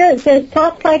one here. It says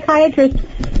top psychiatrist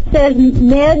says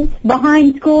meds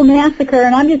behind school massacre,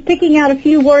 and I'm just picking out a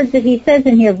few words that he says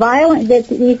in here. Violent, that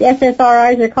these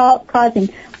SSRIs are causing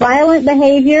violent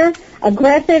behavior,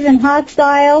 aggressive and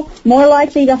hostile, more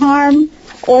likely to harm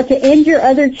or to injure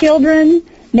other children,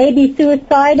 maybe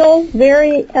suicidal,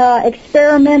 very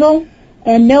experimental,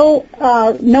 and no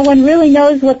one really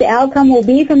knows what the outcome will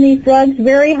be from these drugs.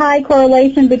 Very high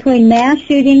correlation between mass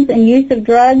shootings and use of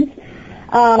drugs.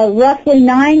 Roughly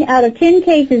 9 out of 10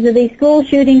 cases of these school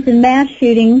shootings and mass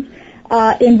shootings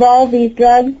involve these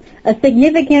drugs. A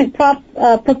significant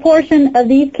proportion of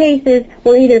these cases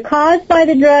were either caused by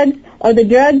the drugs or the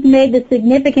drugs made the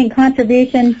significant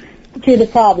contribution to the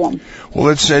problem. Well,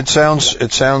 it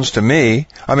sounds to me,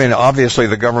 I mean, obviously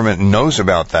the government knows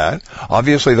about that.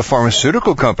 Obviously the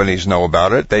pharmaceutical companies know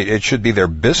about it. It should be their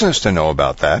business to know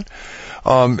about that.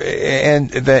 And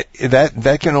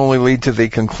that can only lead to the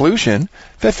conclusion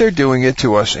that they're doing it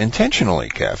to us intentionally,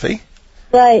 Cathy.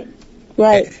 Right.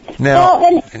 What's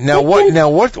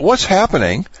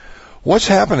happening? What's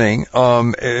happening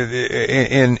in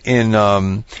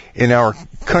our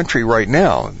country right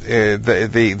now?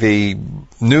 The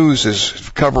news is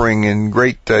covering in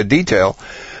great detail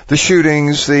the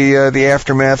shootings, the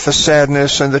aftermath, the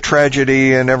sadness, and the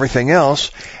tragedy, and everything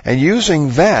else, and using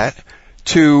that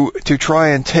to try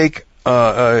and take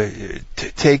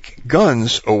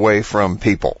guns away from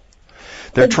people.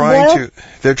 They're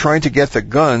trying to get the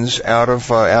guns out of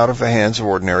the hands of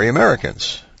ordinary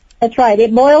Americans. That's right.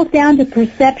 It boils down to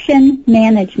perception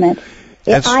management.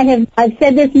 I've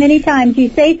said this many times. You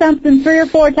say something 3 or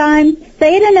 4 times,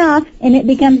 say it enough, and it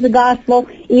becomes the gospel,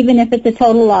 even if it's a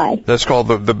total lie. That's called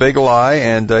the big lie,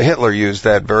 and Hitler used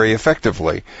that very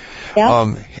effectively.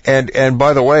 Yeah. And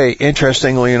by the way,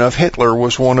 interestingly enough, Hitler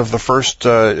was one of the first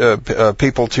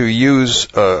people to use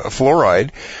fluoride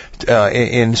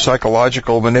in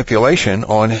psychological manipulation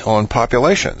on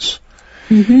populations.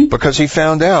 Mm-hmm. Because he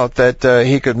found out that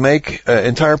he could make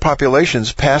entire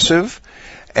populations passive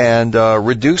and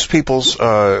reduce people's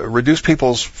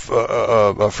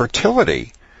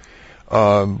fertility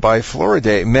by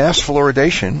mass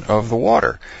fluoridation of the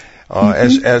water.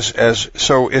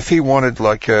 So if he wanted,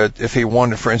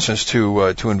 for instance,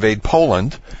 to invade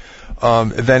Poland,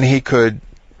 then he could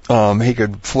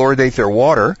fluoridate their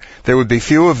water. There would be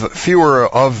fewer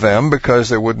of them because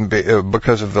there wouldn't be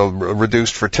because of the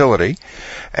reduced fertility,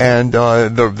 and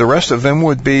the rest of them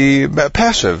would be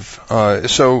passive.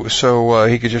 So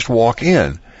he could just walk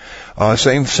in.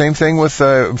 Same thing with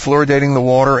fluoridating the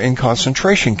water in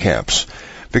concentration camps.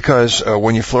 Because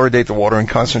when you fluoridate the water in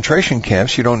concentration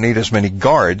camps, you don't need as many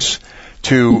guards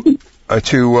to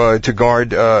to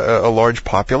guard a large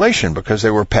population because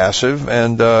they were passive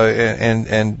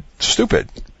and stupid.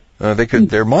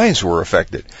 Their minds were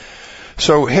affected.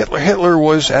 So Hitler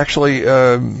was actually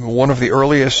one of the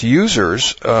earliest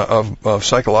users of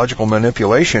psychological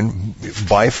manipulation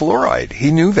by fluoride.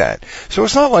 He knew that. So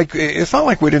it's not like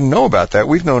we didn't know about that.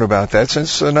 We've known about that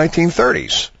since the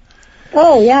 1930s.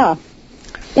 Oh yeah,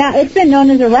 yeah. It's been known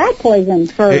as a rat poison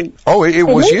for. It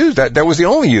was used. That was the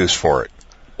only use for it.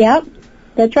 Yep,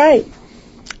 that's right.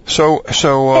 So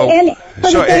and for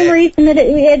the same reason that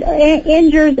it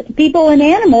injures people and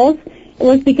animals. It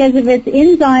was because of its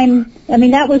enzyme. I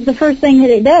mean, that was the first thing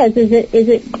that it does. Is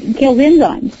it kills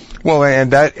enzymes. Well,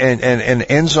 and an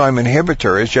enzyme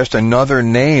inhibitor is just another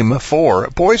name for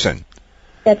poison.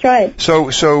 That's right. So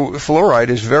fluoride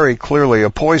is very clearly a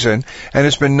poison, and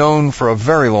it's been known for a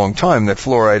very long time that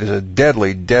fluoride is a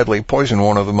deadly, deadly poison,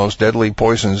 one of the most deadly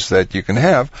poisons that you can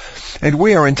have, and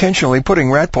we are intentionally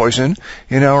putting rat poison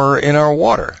in our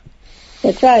water.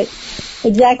 That's right.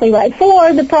 Exactly right.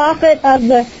 For the profit of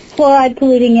the fluoride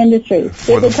polluting industry.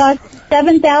 It would cost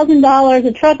 $7,000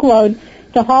 a truckload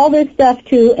to haul this stuff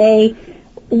to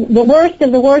the worst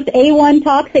of the worst A1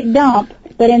 toxic dump,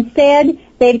 but instead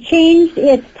they've changed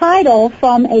its title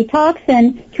from a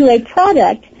toxin to a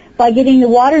product by getting the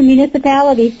water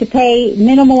municipalities to pay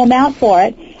minimal amount for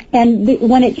it. And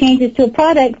when it changes to a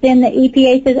product, then the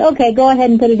EPA says, okay, go ahead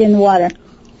and put it in the water.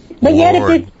 But yet if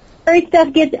this very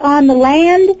stuff gets on the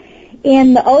land,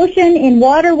 in the ocean, in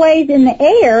waterways, in the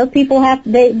air, the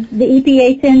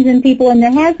EPA sends in people in their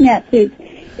hazmat suits.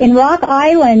 In Rock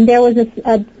Island, there was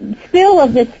a spill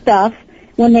of this stuff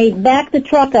when they back the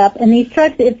truck up, and these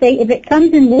trucks, if it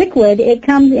comes in liquid, it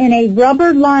comes in a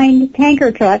rubber-lined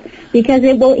tanker truck because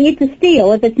it will eat the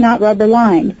steel if it's not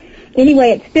rubber-lined.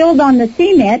 Anyway, it spilled on the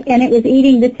cement, and it was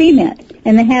eating the cement,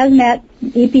 and the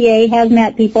EPA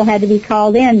hazmat people had to be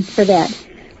called in for that.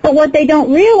 But what they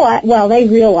don't realize, well, they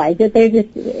realize it. They're just,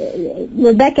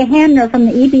 Rebecca Hamner from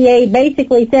the EPA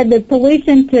basically said the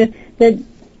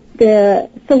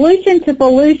solution to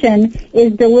pollution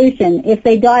is dilution. If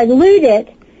they dilute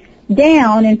it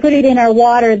down and put it in our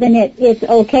water, then it's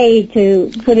okay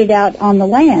to put it out on the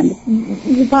land.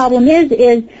 The problem is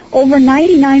over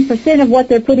 99% of what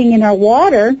they're putting in our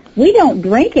water, we don't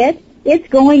drink it. It's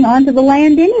going onto the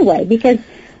land anyway because,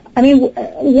 I mean,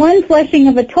 one flushing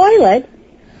of a toilet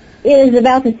is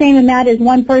about the same amount as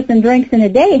one person drinks in a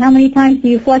day. How many times do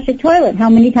you flush a toilet? How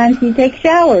many times do you take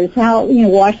showers?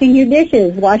 Washing your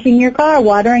dishes, washing your car,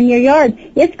 watering your yard.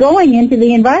 It's going into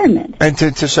the environment. And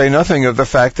to say nothing of the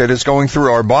fact that it's going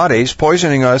through our bodies,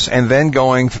 poisoning us, and then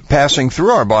passing through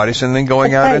our bodies, and then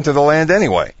going out into the land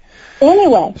anyway.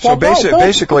 Anyway. So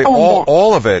basically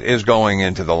all of it is going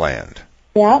into the land.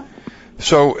 Yeah.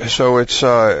 So it's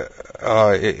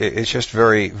just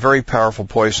very, very powerful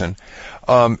poison.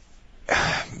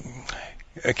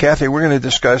 Cathy, we're going to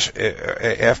discuss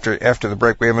after the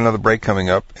break. We have another break coming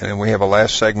up, and we have a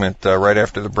last segment right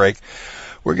after the break.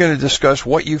 We're going to discuss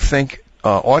what you think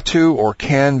ought to or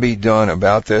can be done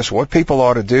about this, what people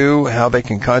ought to do, how they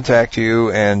can contact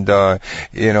you, and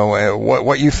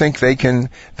what you think they can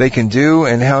do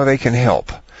and how they can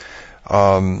help.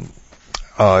 I'd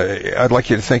like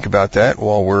you to think about that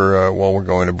while we're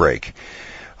going to break.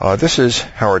 This is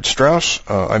Howard Strauss.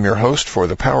 I'm your host for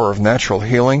The Power of Natural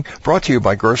Healing, brought to you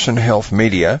by Gerson Health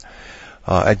Media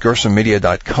at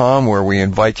gersonmedia.com, where we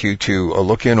invite you to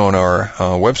look in on our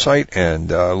website and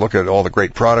look at all the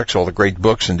great products, all the great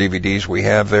books and DVDs we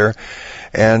have there,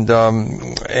 and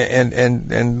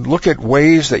look at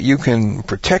ways that you can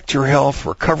protect your health,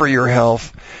 recover your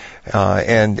health,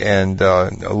 and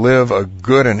live a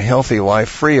good and healthy life,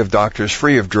 free of doctors,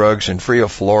 free of drugs, and free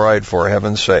of fluoride, for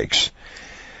heaven's sakes.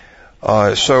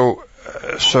 So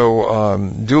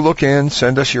do look in,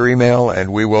 send us your email,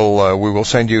 and we will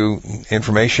send you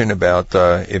information about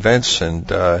events and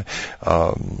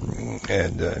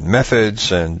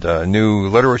methods and new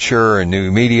literature and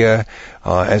new media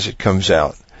as it comes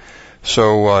out.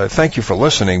 So thank you for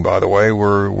listening. By the way,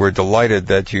 we're delighted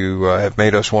that you have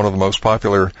made us one of the most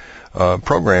popular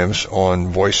programs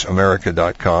on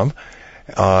VoiceAmerica.com.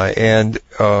 And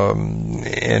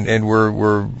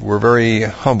we're very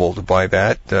humbled by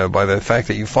that, by the fact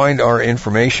that you find our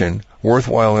information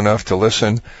worthwhile enough to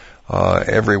listen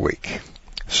every week.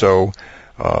 So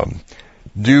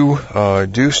do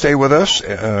stay with us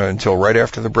until right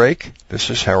after the break.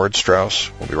 This is Howard Strauss.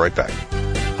 We'll be right back.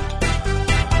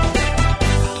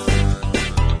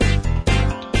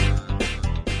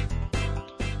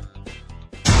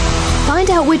 Find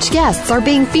out which guests are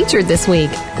being featured this week.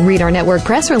 Read our network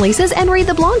press releases and read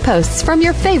the blog posts from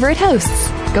your favorite hosts.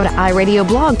 Go to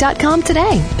iradioblog.com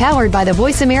today. Powered by the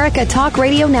Voice America Talk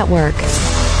Radio Network.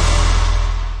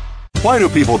 Why do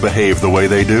people behave the way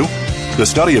they do? The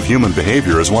study of human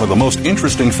behavior is one of the most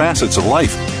interesting facets of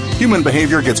life. Human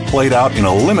behavior gets played out in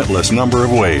a limitless number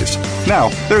of ways. Now,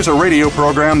 there's a radio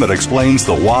program that explains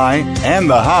the why and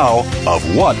the how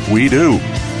of what we do.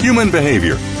 Human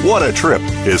Behavior, What a Trip,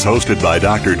 is hosted by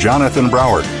Dr. Jonathan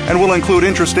Brower and will include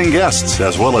interesting guests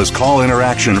as well as call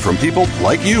interaction from people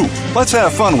like you. Let's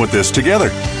have fun with this together.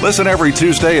 Listen every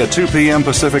Tuesday at 2 p.m.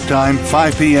 Pacific Time,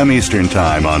 5 p.m. Eastern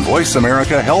Time on Voice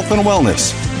America Health and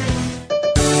Wellness.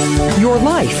 Your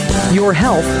life, your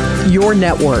health, your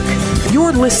network.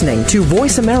 You're listening to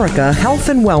Voice America Health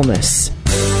and Wellness.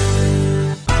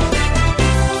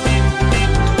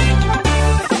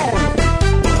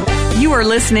 You are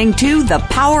listening to The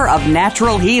Power of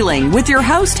Natural Healing with your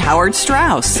host, Howard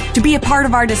Strauss. To be a part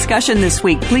of our discussion this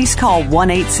week, please call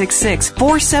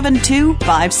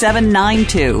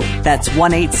 1-866-472-5792. That's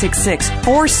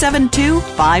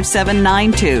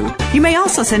 1-866-472-5792. You may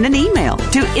also send an email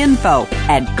to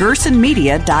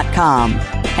info@gersonmedia.com.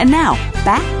 And now,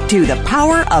 back to The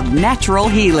Power of Natural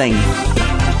Healing.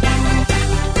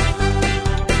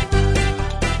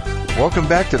 Welcome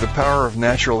back to the Power of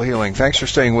Natural Healing. Thanks for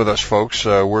staying with us, folks.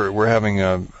 We're having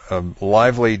a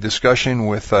lively discussion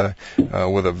with a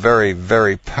very,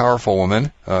 very powerful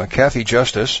woman, Cathy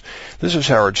Justus. This is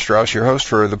Howard Strauss, your host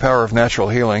for the Power of Natural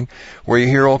Healing, where you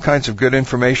hear all kinds of good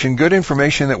information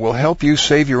that will help you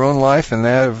save your own life and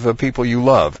that of the people you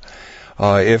love,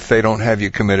 if they don't have you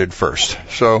committed first.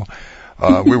 So,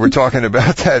 we were talking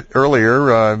about that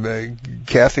earlier.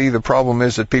 Cathy, the problem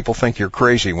is that people think you're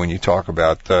crazy when you talk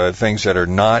about things that are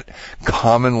not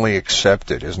commonly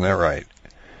accepted. Isn't that right?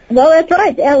 Well, that's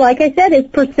right. Like I said, it's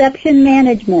perception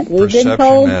management. We've been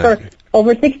told for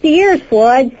over 60 years,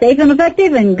 fluoride's safe and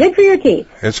effective and good for your teeth.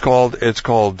 It's called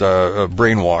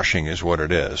brainwashing is what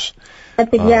it is.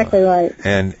 That's exactly right.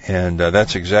 And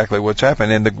that's exactly what's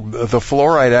happened. And the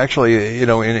fluoride actually, in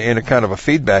a kind of a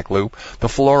feedback loop, the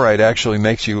fluoride actually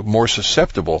makes you more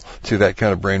susceptible to that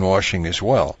kind of brainwashing as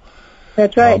well.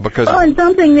 That's right. And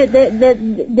something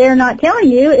that they're not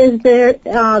telling you is the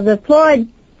fluoride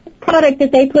product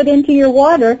that they put into your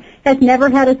water has never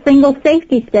had a single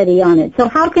safety study on it. So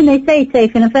how can they say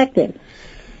safe and effective?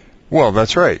 Well,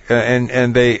 that's right,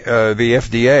 and the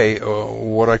FDA,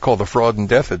 what I call the Fraud and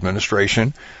Death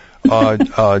Administration,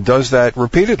 does that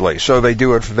repeatedly. So they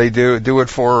do it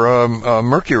for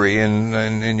mercury in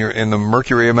the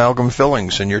mercury amalgam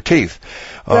fillings in your teeth.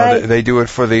 Right. They do it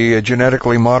for the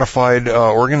genetically modified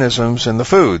organisms in the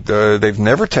food. They've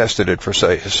never tested it for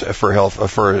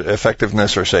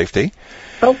effectiveness or safety.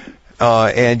 Oh.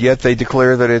 And yet they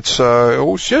declare that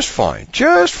it's just fine.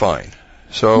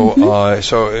 So,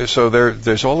 so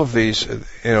there's all of these,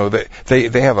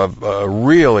 they have a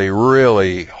really,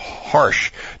 really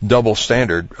harsh double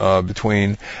standard,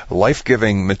 between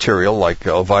life-giving material like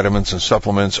vitamins and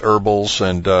supplements, herbals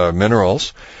and,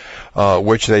 minerals,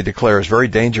 which they declare is very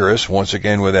dangerous, once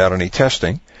again, without any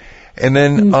testing. And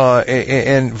then,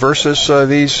 and versus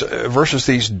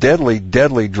these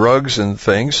deadly drugs and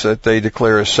things that they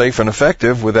declare as safe and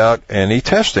effective without any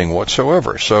testing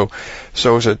whatsoever. So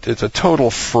it's a total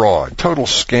fraud, total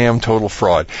scam, total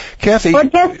fraud. Cathy, or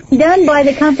tests done by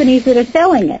the companies that are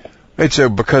selling it. It's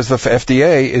because the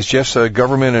FDA is just a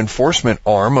government enforcement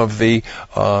arm of the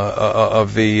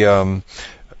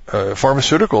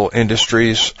pharmaceutical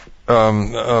industry's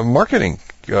marketing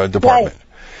department. Right.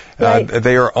 Right.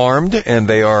 They are armed and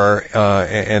they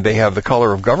have the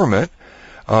color of government,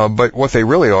 but what they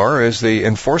really are is the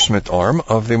enforcement arm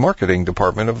of the marketing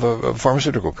department of the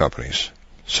pharmaceutical companies.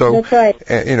 So, that's right.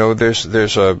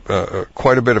 There's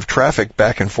quite a bit of traffic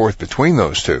back and forth between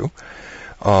those two,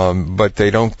 but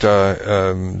they don't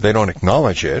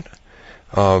acknowledge it.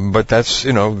 But that's,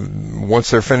 once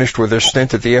they're finished with their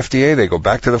stint at the FDA, they go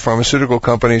back to the pharmaceutical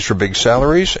companies for big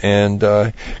salaries, and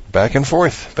back and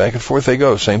forth they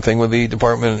go. Same thing with the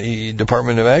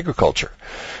Department of Agriculture,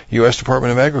 U.S.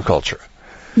 Department of Agriculture.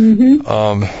 Mm-hmm.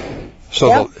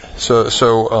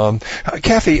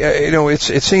 Cathy,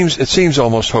 it seems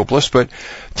almost hopeless, but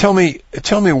tell me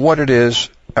what it is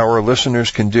our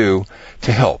listeners can do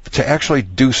to help, to actually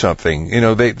do something.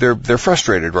 They're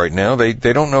frustrated right now. They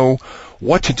don't know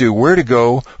what to do, where to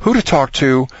go, who to talk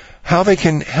to, how they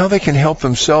can help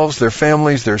themselves, their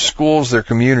families, their schools, their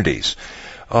communities.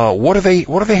 What do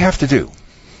they have to do?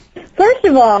 First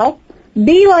of all,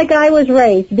 be like I was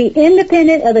raised. Be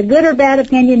independent of the good or bad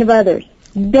opinion of others.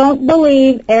 Don't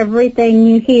believe everything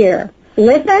you hear.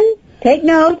 Listen, take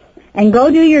notes, and go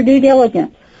do your due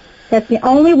diligence. That's the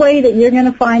only way that you're going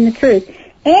to find the truth.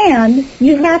 And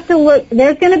you have to look,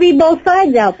 there's going to be both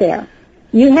sides out there.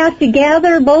 You have to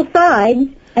gather both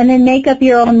sides and then make up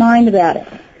your own mind about it.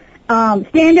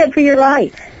 Stand up for your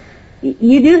rights.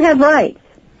 You do have rights.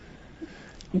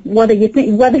 Whether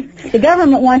the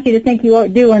government wants you to think you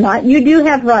do or not, you do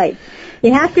have rights.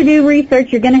 You have to do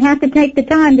research. You're going to have to take the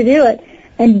time to do it.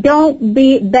 And don't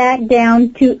be back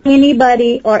down to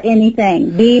anybody or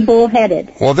anything. Be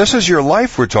bullheaded. Well, this is your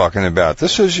life we're talking about.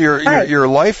 This is your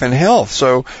life and health.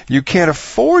 So you can't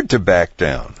afford to back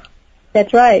down.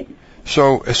 That's right.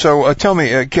 So tell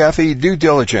me, Cathy, due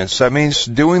diligence. That means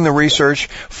doing the research,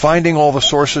 finding all the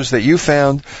sources that you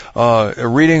found,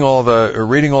 reading all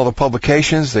the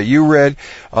publications that you read,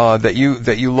 that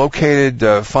you located,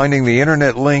 finding the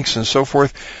internet links and so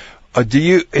forth.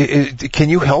 Can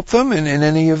you help them in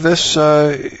any of this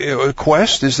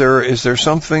quest? Is there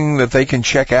something that they can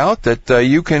check out that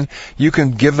you can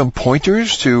give them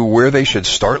pointers to where they should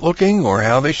start looking or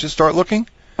how they should start looking?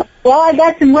 Well, I've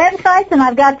got some websites and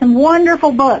I've got some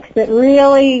wonderful books that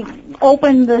really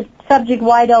open the subject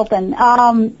wide open.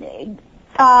 First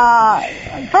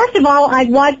of all, I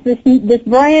watched this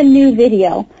brand new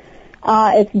video.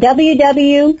 It's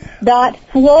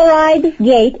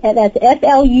www.fluoridegate, that's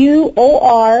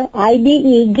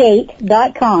FLUORIDE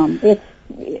gate.com.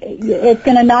 It's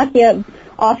going to knock you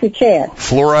off your chair.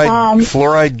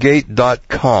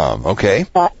 Fluoridegate.com, okay.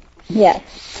 Yes.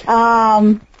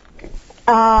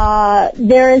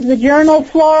 There is the journal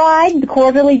Fluoride, the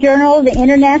quarterly journal of the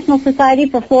International Society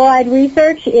for Fluoride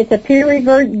Research. It's a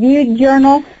peer-reviewed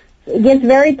journal. It gets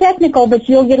very technical, but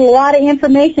you'll get a lot of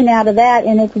information out of that,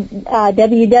 and it's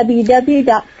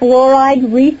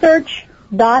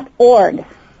www.fluorideresearch.org.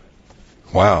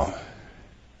 Wow.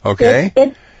 Okay.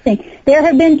 It's there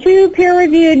have been 2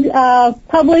 peer-reviewed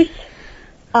published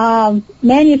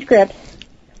manuscripts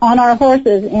on our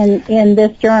horses in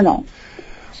this journal.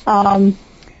 By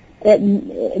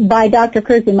Dr.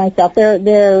 Cruz and myself.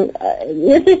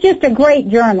 This is just a great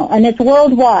journal, and it's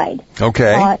worldwide.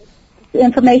 Okay.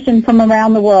 Information from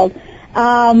around the world.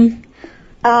 The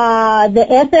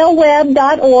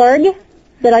slweb.org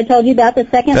that I told you about, the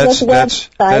second look website.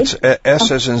 That's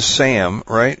S as in Sam,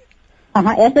 right?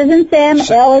 S as in Sam,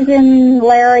 L as in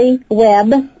Larry,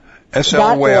 web.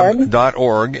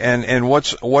 slweb.org. And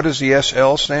what does the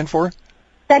SL stand for?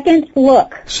 Second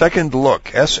look. Second look.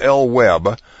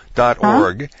 slweb.org.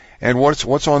 And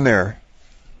what's on there?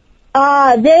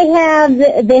 They have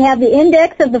the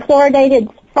index of the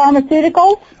fluoridated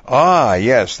pharmaceuticals. Ah,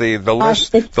 yes, the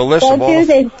list of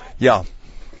all. Yeah.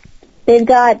 They've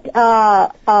got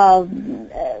a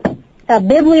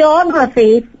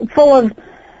bibliography full of.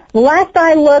 The last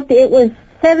I looked, it was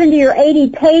 70 or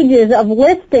 80 pages of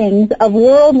listings of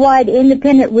worldwide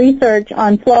independent research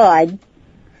on fluoride.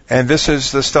 And this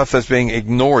is the stuff that's being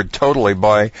ignored totally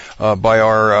by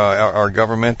our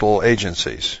governmental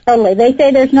agencies. Totally. They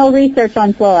say there's no research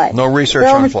on fluoride. No research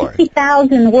on fluoride. There are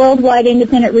 60,000 worldwide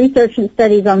independent research and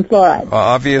studies on fluoride.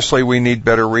 Obviously, we need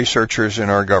better researchers in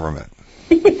our government.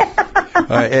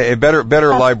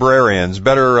 Better librarians,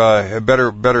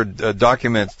 better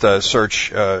document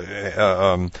search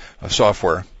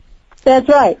software. That's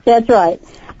right. There's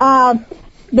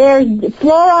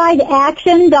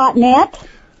fluorideaction.net.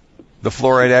 The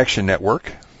Fluoride Action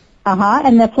Network.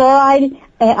 And the fluoride,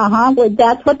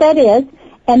 that's what that is.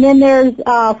 And then there's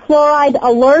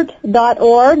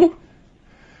fluoridealert.org.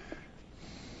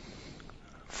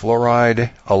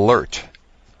 Fluoride Alert.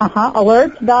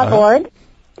 Alert.org.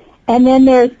 And then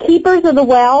there's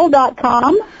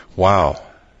keepersofthewell.com. Wow.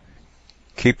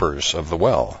 Keepers of the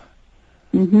Well.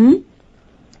 Mm-hmm.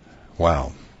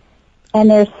 Wow. And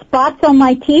there's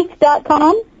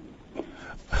spotsonmyteeth.com.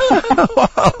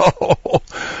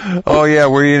 Oh yeah,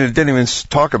 we didn't even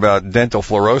talk about dental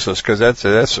fluorosis because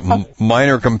that's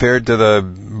minor compared to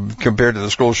the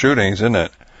school shootings, isn't it?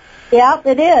 Yeah,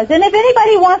 it is. And if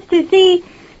anybody wants to see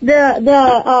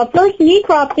the first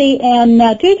necropsy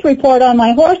and tooth report on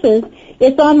my horses,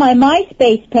 it's on my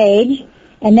MySpace page,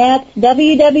 and that's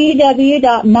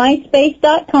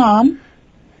www.myspace.com.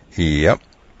 Yep.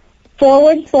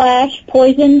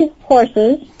 /poisoned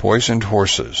horses. Poisoned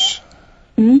horses.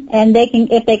 And they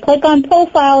can, if they click on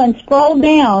profile and scroll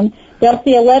down, they'll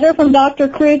see a letter from Dr.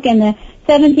 Kruk and the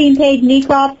 17-page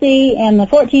necropsy and the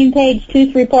 14-page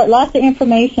tooth report. Lots of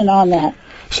information on that.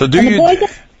 So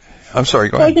I'm sorry,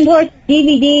 go ahead. Poisoned Horse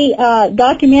DVD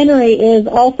documentary is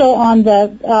also on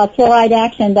the Fluoride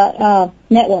Action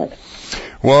network.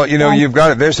 Well, you've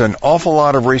got it. There's an awful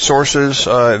lot of resources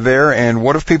there. And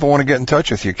what if people want to get in touch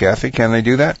with you, Cathy? Can they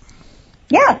do that?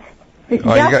 Yes. You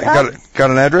got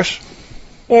an address?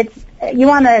 It's You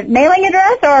want a mailing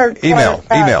address or email?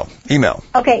 Email.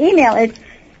 Okay, email. It's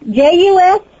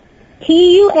JUSTUS,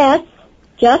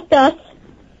 just us,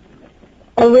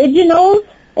 originals,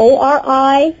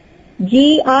 ORIGINALS,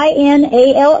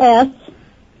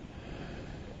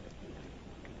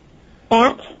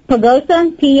 at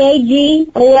Pagosa,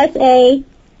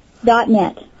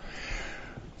 PAGOSA.net.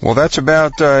 Well, that's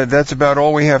about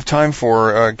all we have time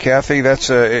for, Cathy. That's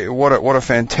what a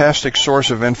fantastic source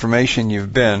of information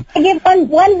you've been. I give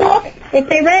one book. If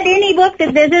they read any book,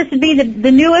 this would be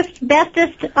the newest,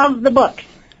 bestest of the books.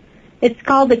 It's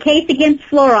called The Case Against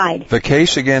Fluoride. The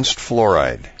Case Against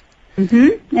Fluoride.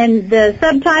 Mm-hmm. And the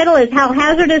subtitle is How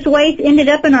Hazardous Waste Ended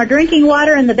Up in Our Drinking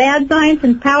Water and the Bad Science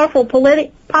and Powerful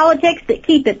Politics That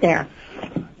Keep It There.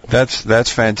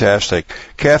 That's fantastic.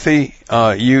 Cathy,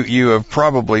 you have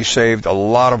probably saved a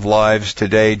lot of lives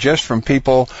today just from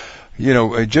people,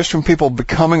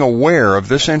 becoming aware of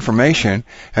this information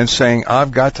and saying,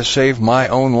 I've got to save my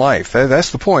own life.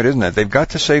 That's the point, isn't it? They've got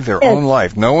to save their own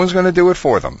life. No one's going to do it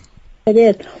for them. It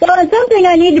is. Well, and something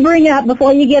I need to bring up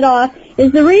before you get off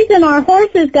is the reason our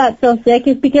horses got so sick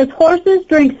is because horses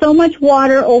drink so much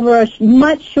water over a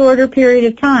much shorter period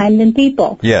of time than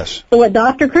people. Yes. So what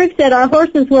Dr. Krug said, our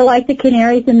horses were like the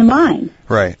canaries in the mine.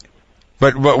 Right.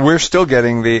 But we're still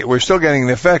getting the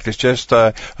effect. It's just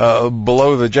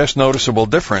below the just noticeable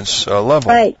difference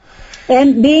level. Right.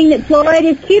 And being that fluoride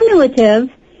is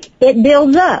cumulative, it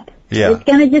builds up. Yeah. It's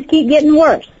going to just keep getting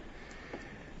worse.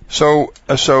 So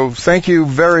thank you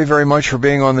very, very much for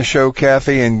being on the show,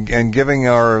 Cathy, and giving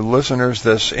our listeners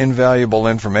this invaluable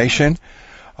information.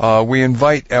 We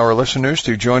invite our listeners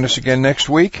to join us again next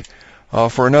week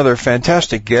for another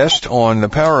fantastic guest on the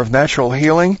power of natural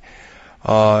healing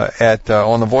on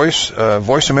the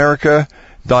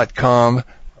voiceamerica.com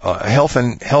Health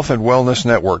and Wellness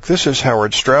Network. This is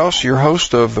Howard Strauss, your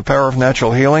host of The Power of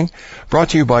Natural Healing, brought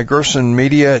to you by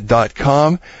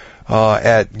GersonMedia.com.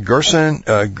 At Gerson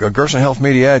Health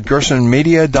Media at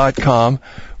GersonMedia.com,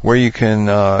 where you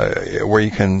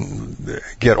can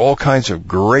get all kinds of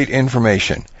great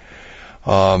information.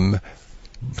 Tune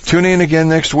in again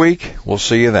next week. We'll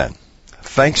see you then.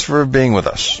 Thanks for being with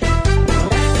us.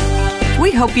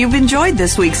 We hope you've enjoyed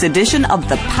this week's edition of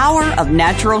The Power of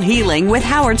Natural Healing with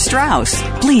Howard Strauss.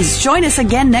 Please join us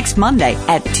again next Monday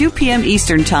at 2 p.m.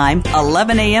 Eastern Time,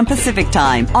 11 a.m. Pacific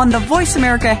Time on the Voice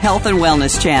America Health and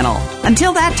Wellness Channel.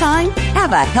 Until that time,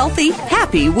 have a healthy,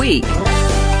 happy week.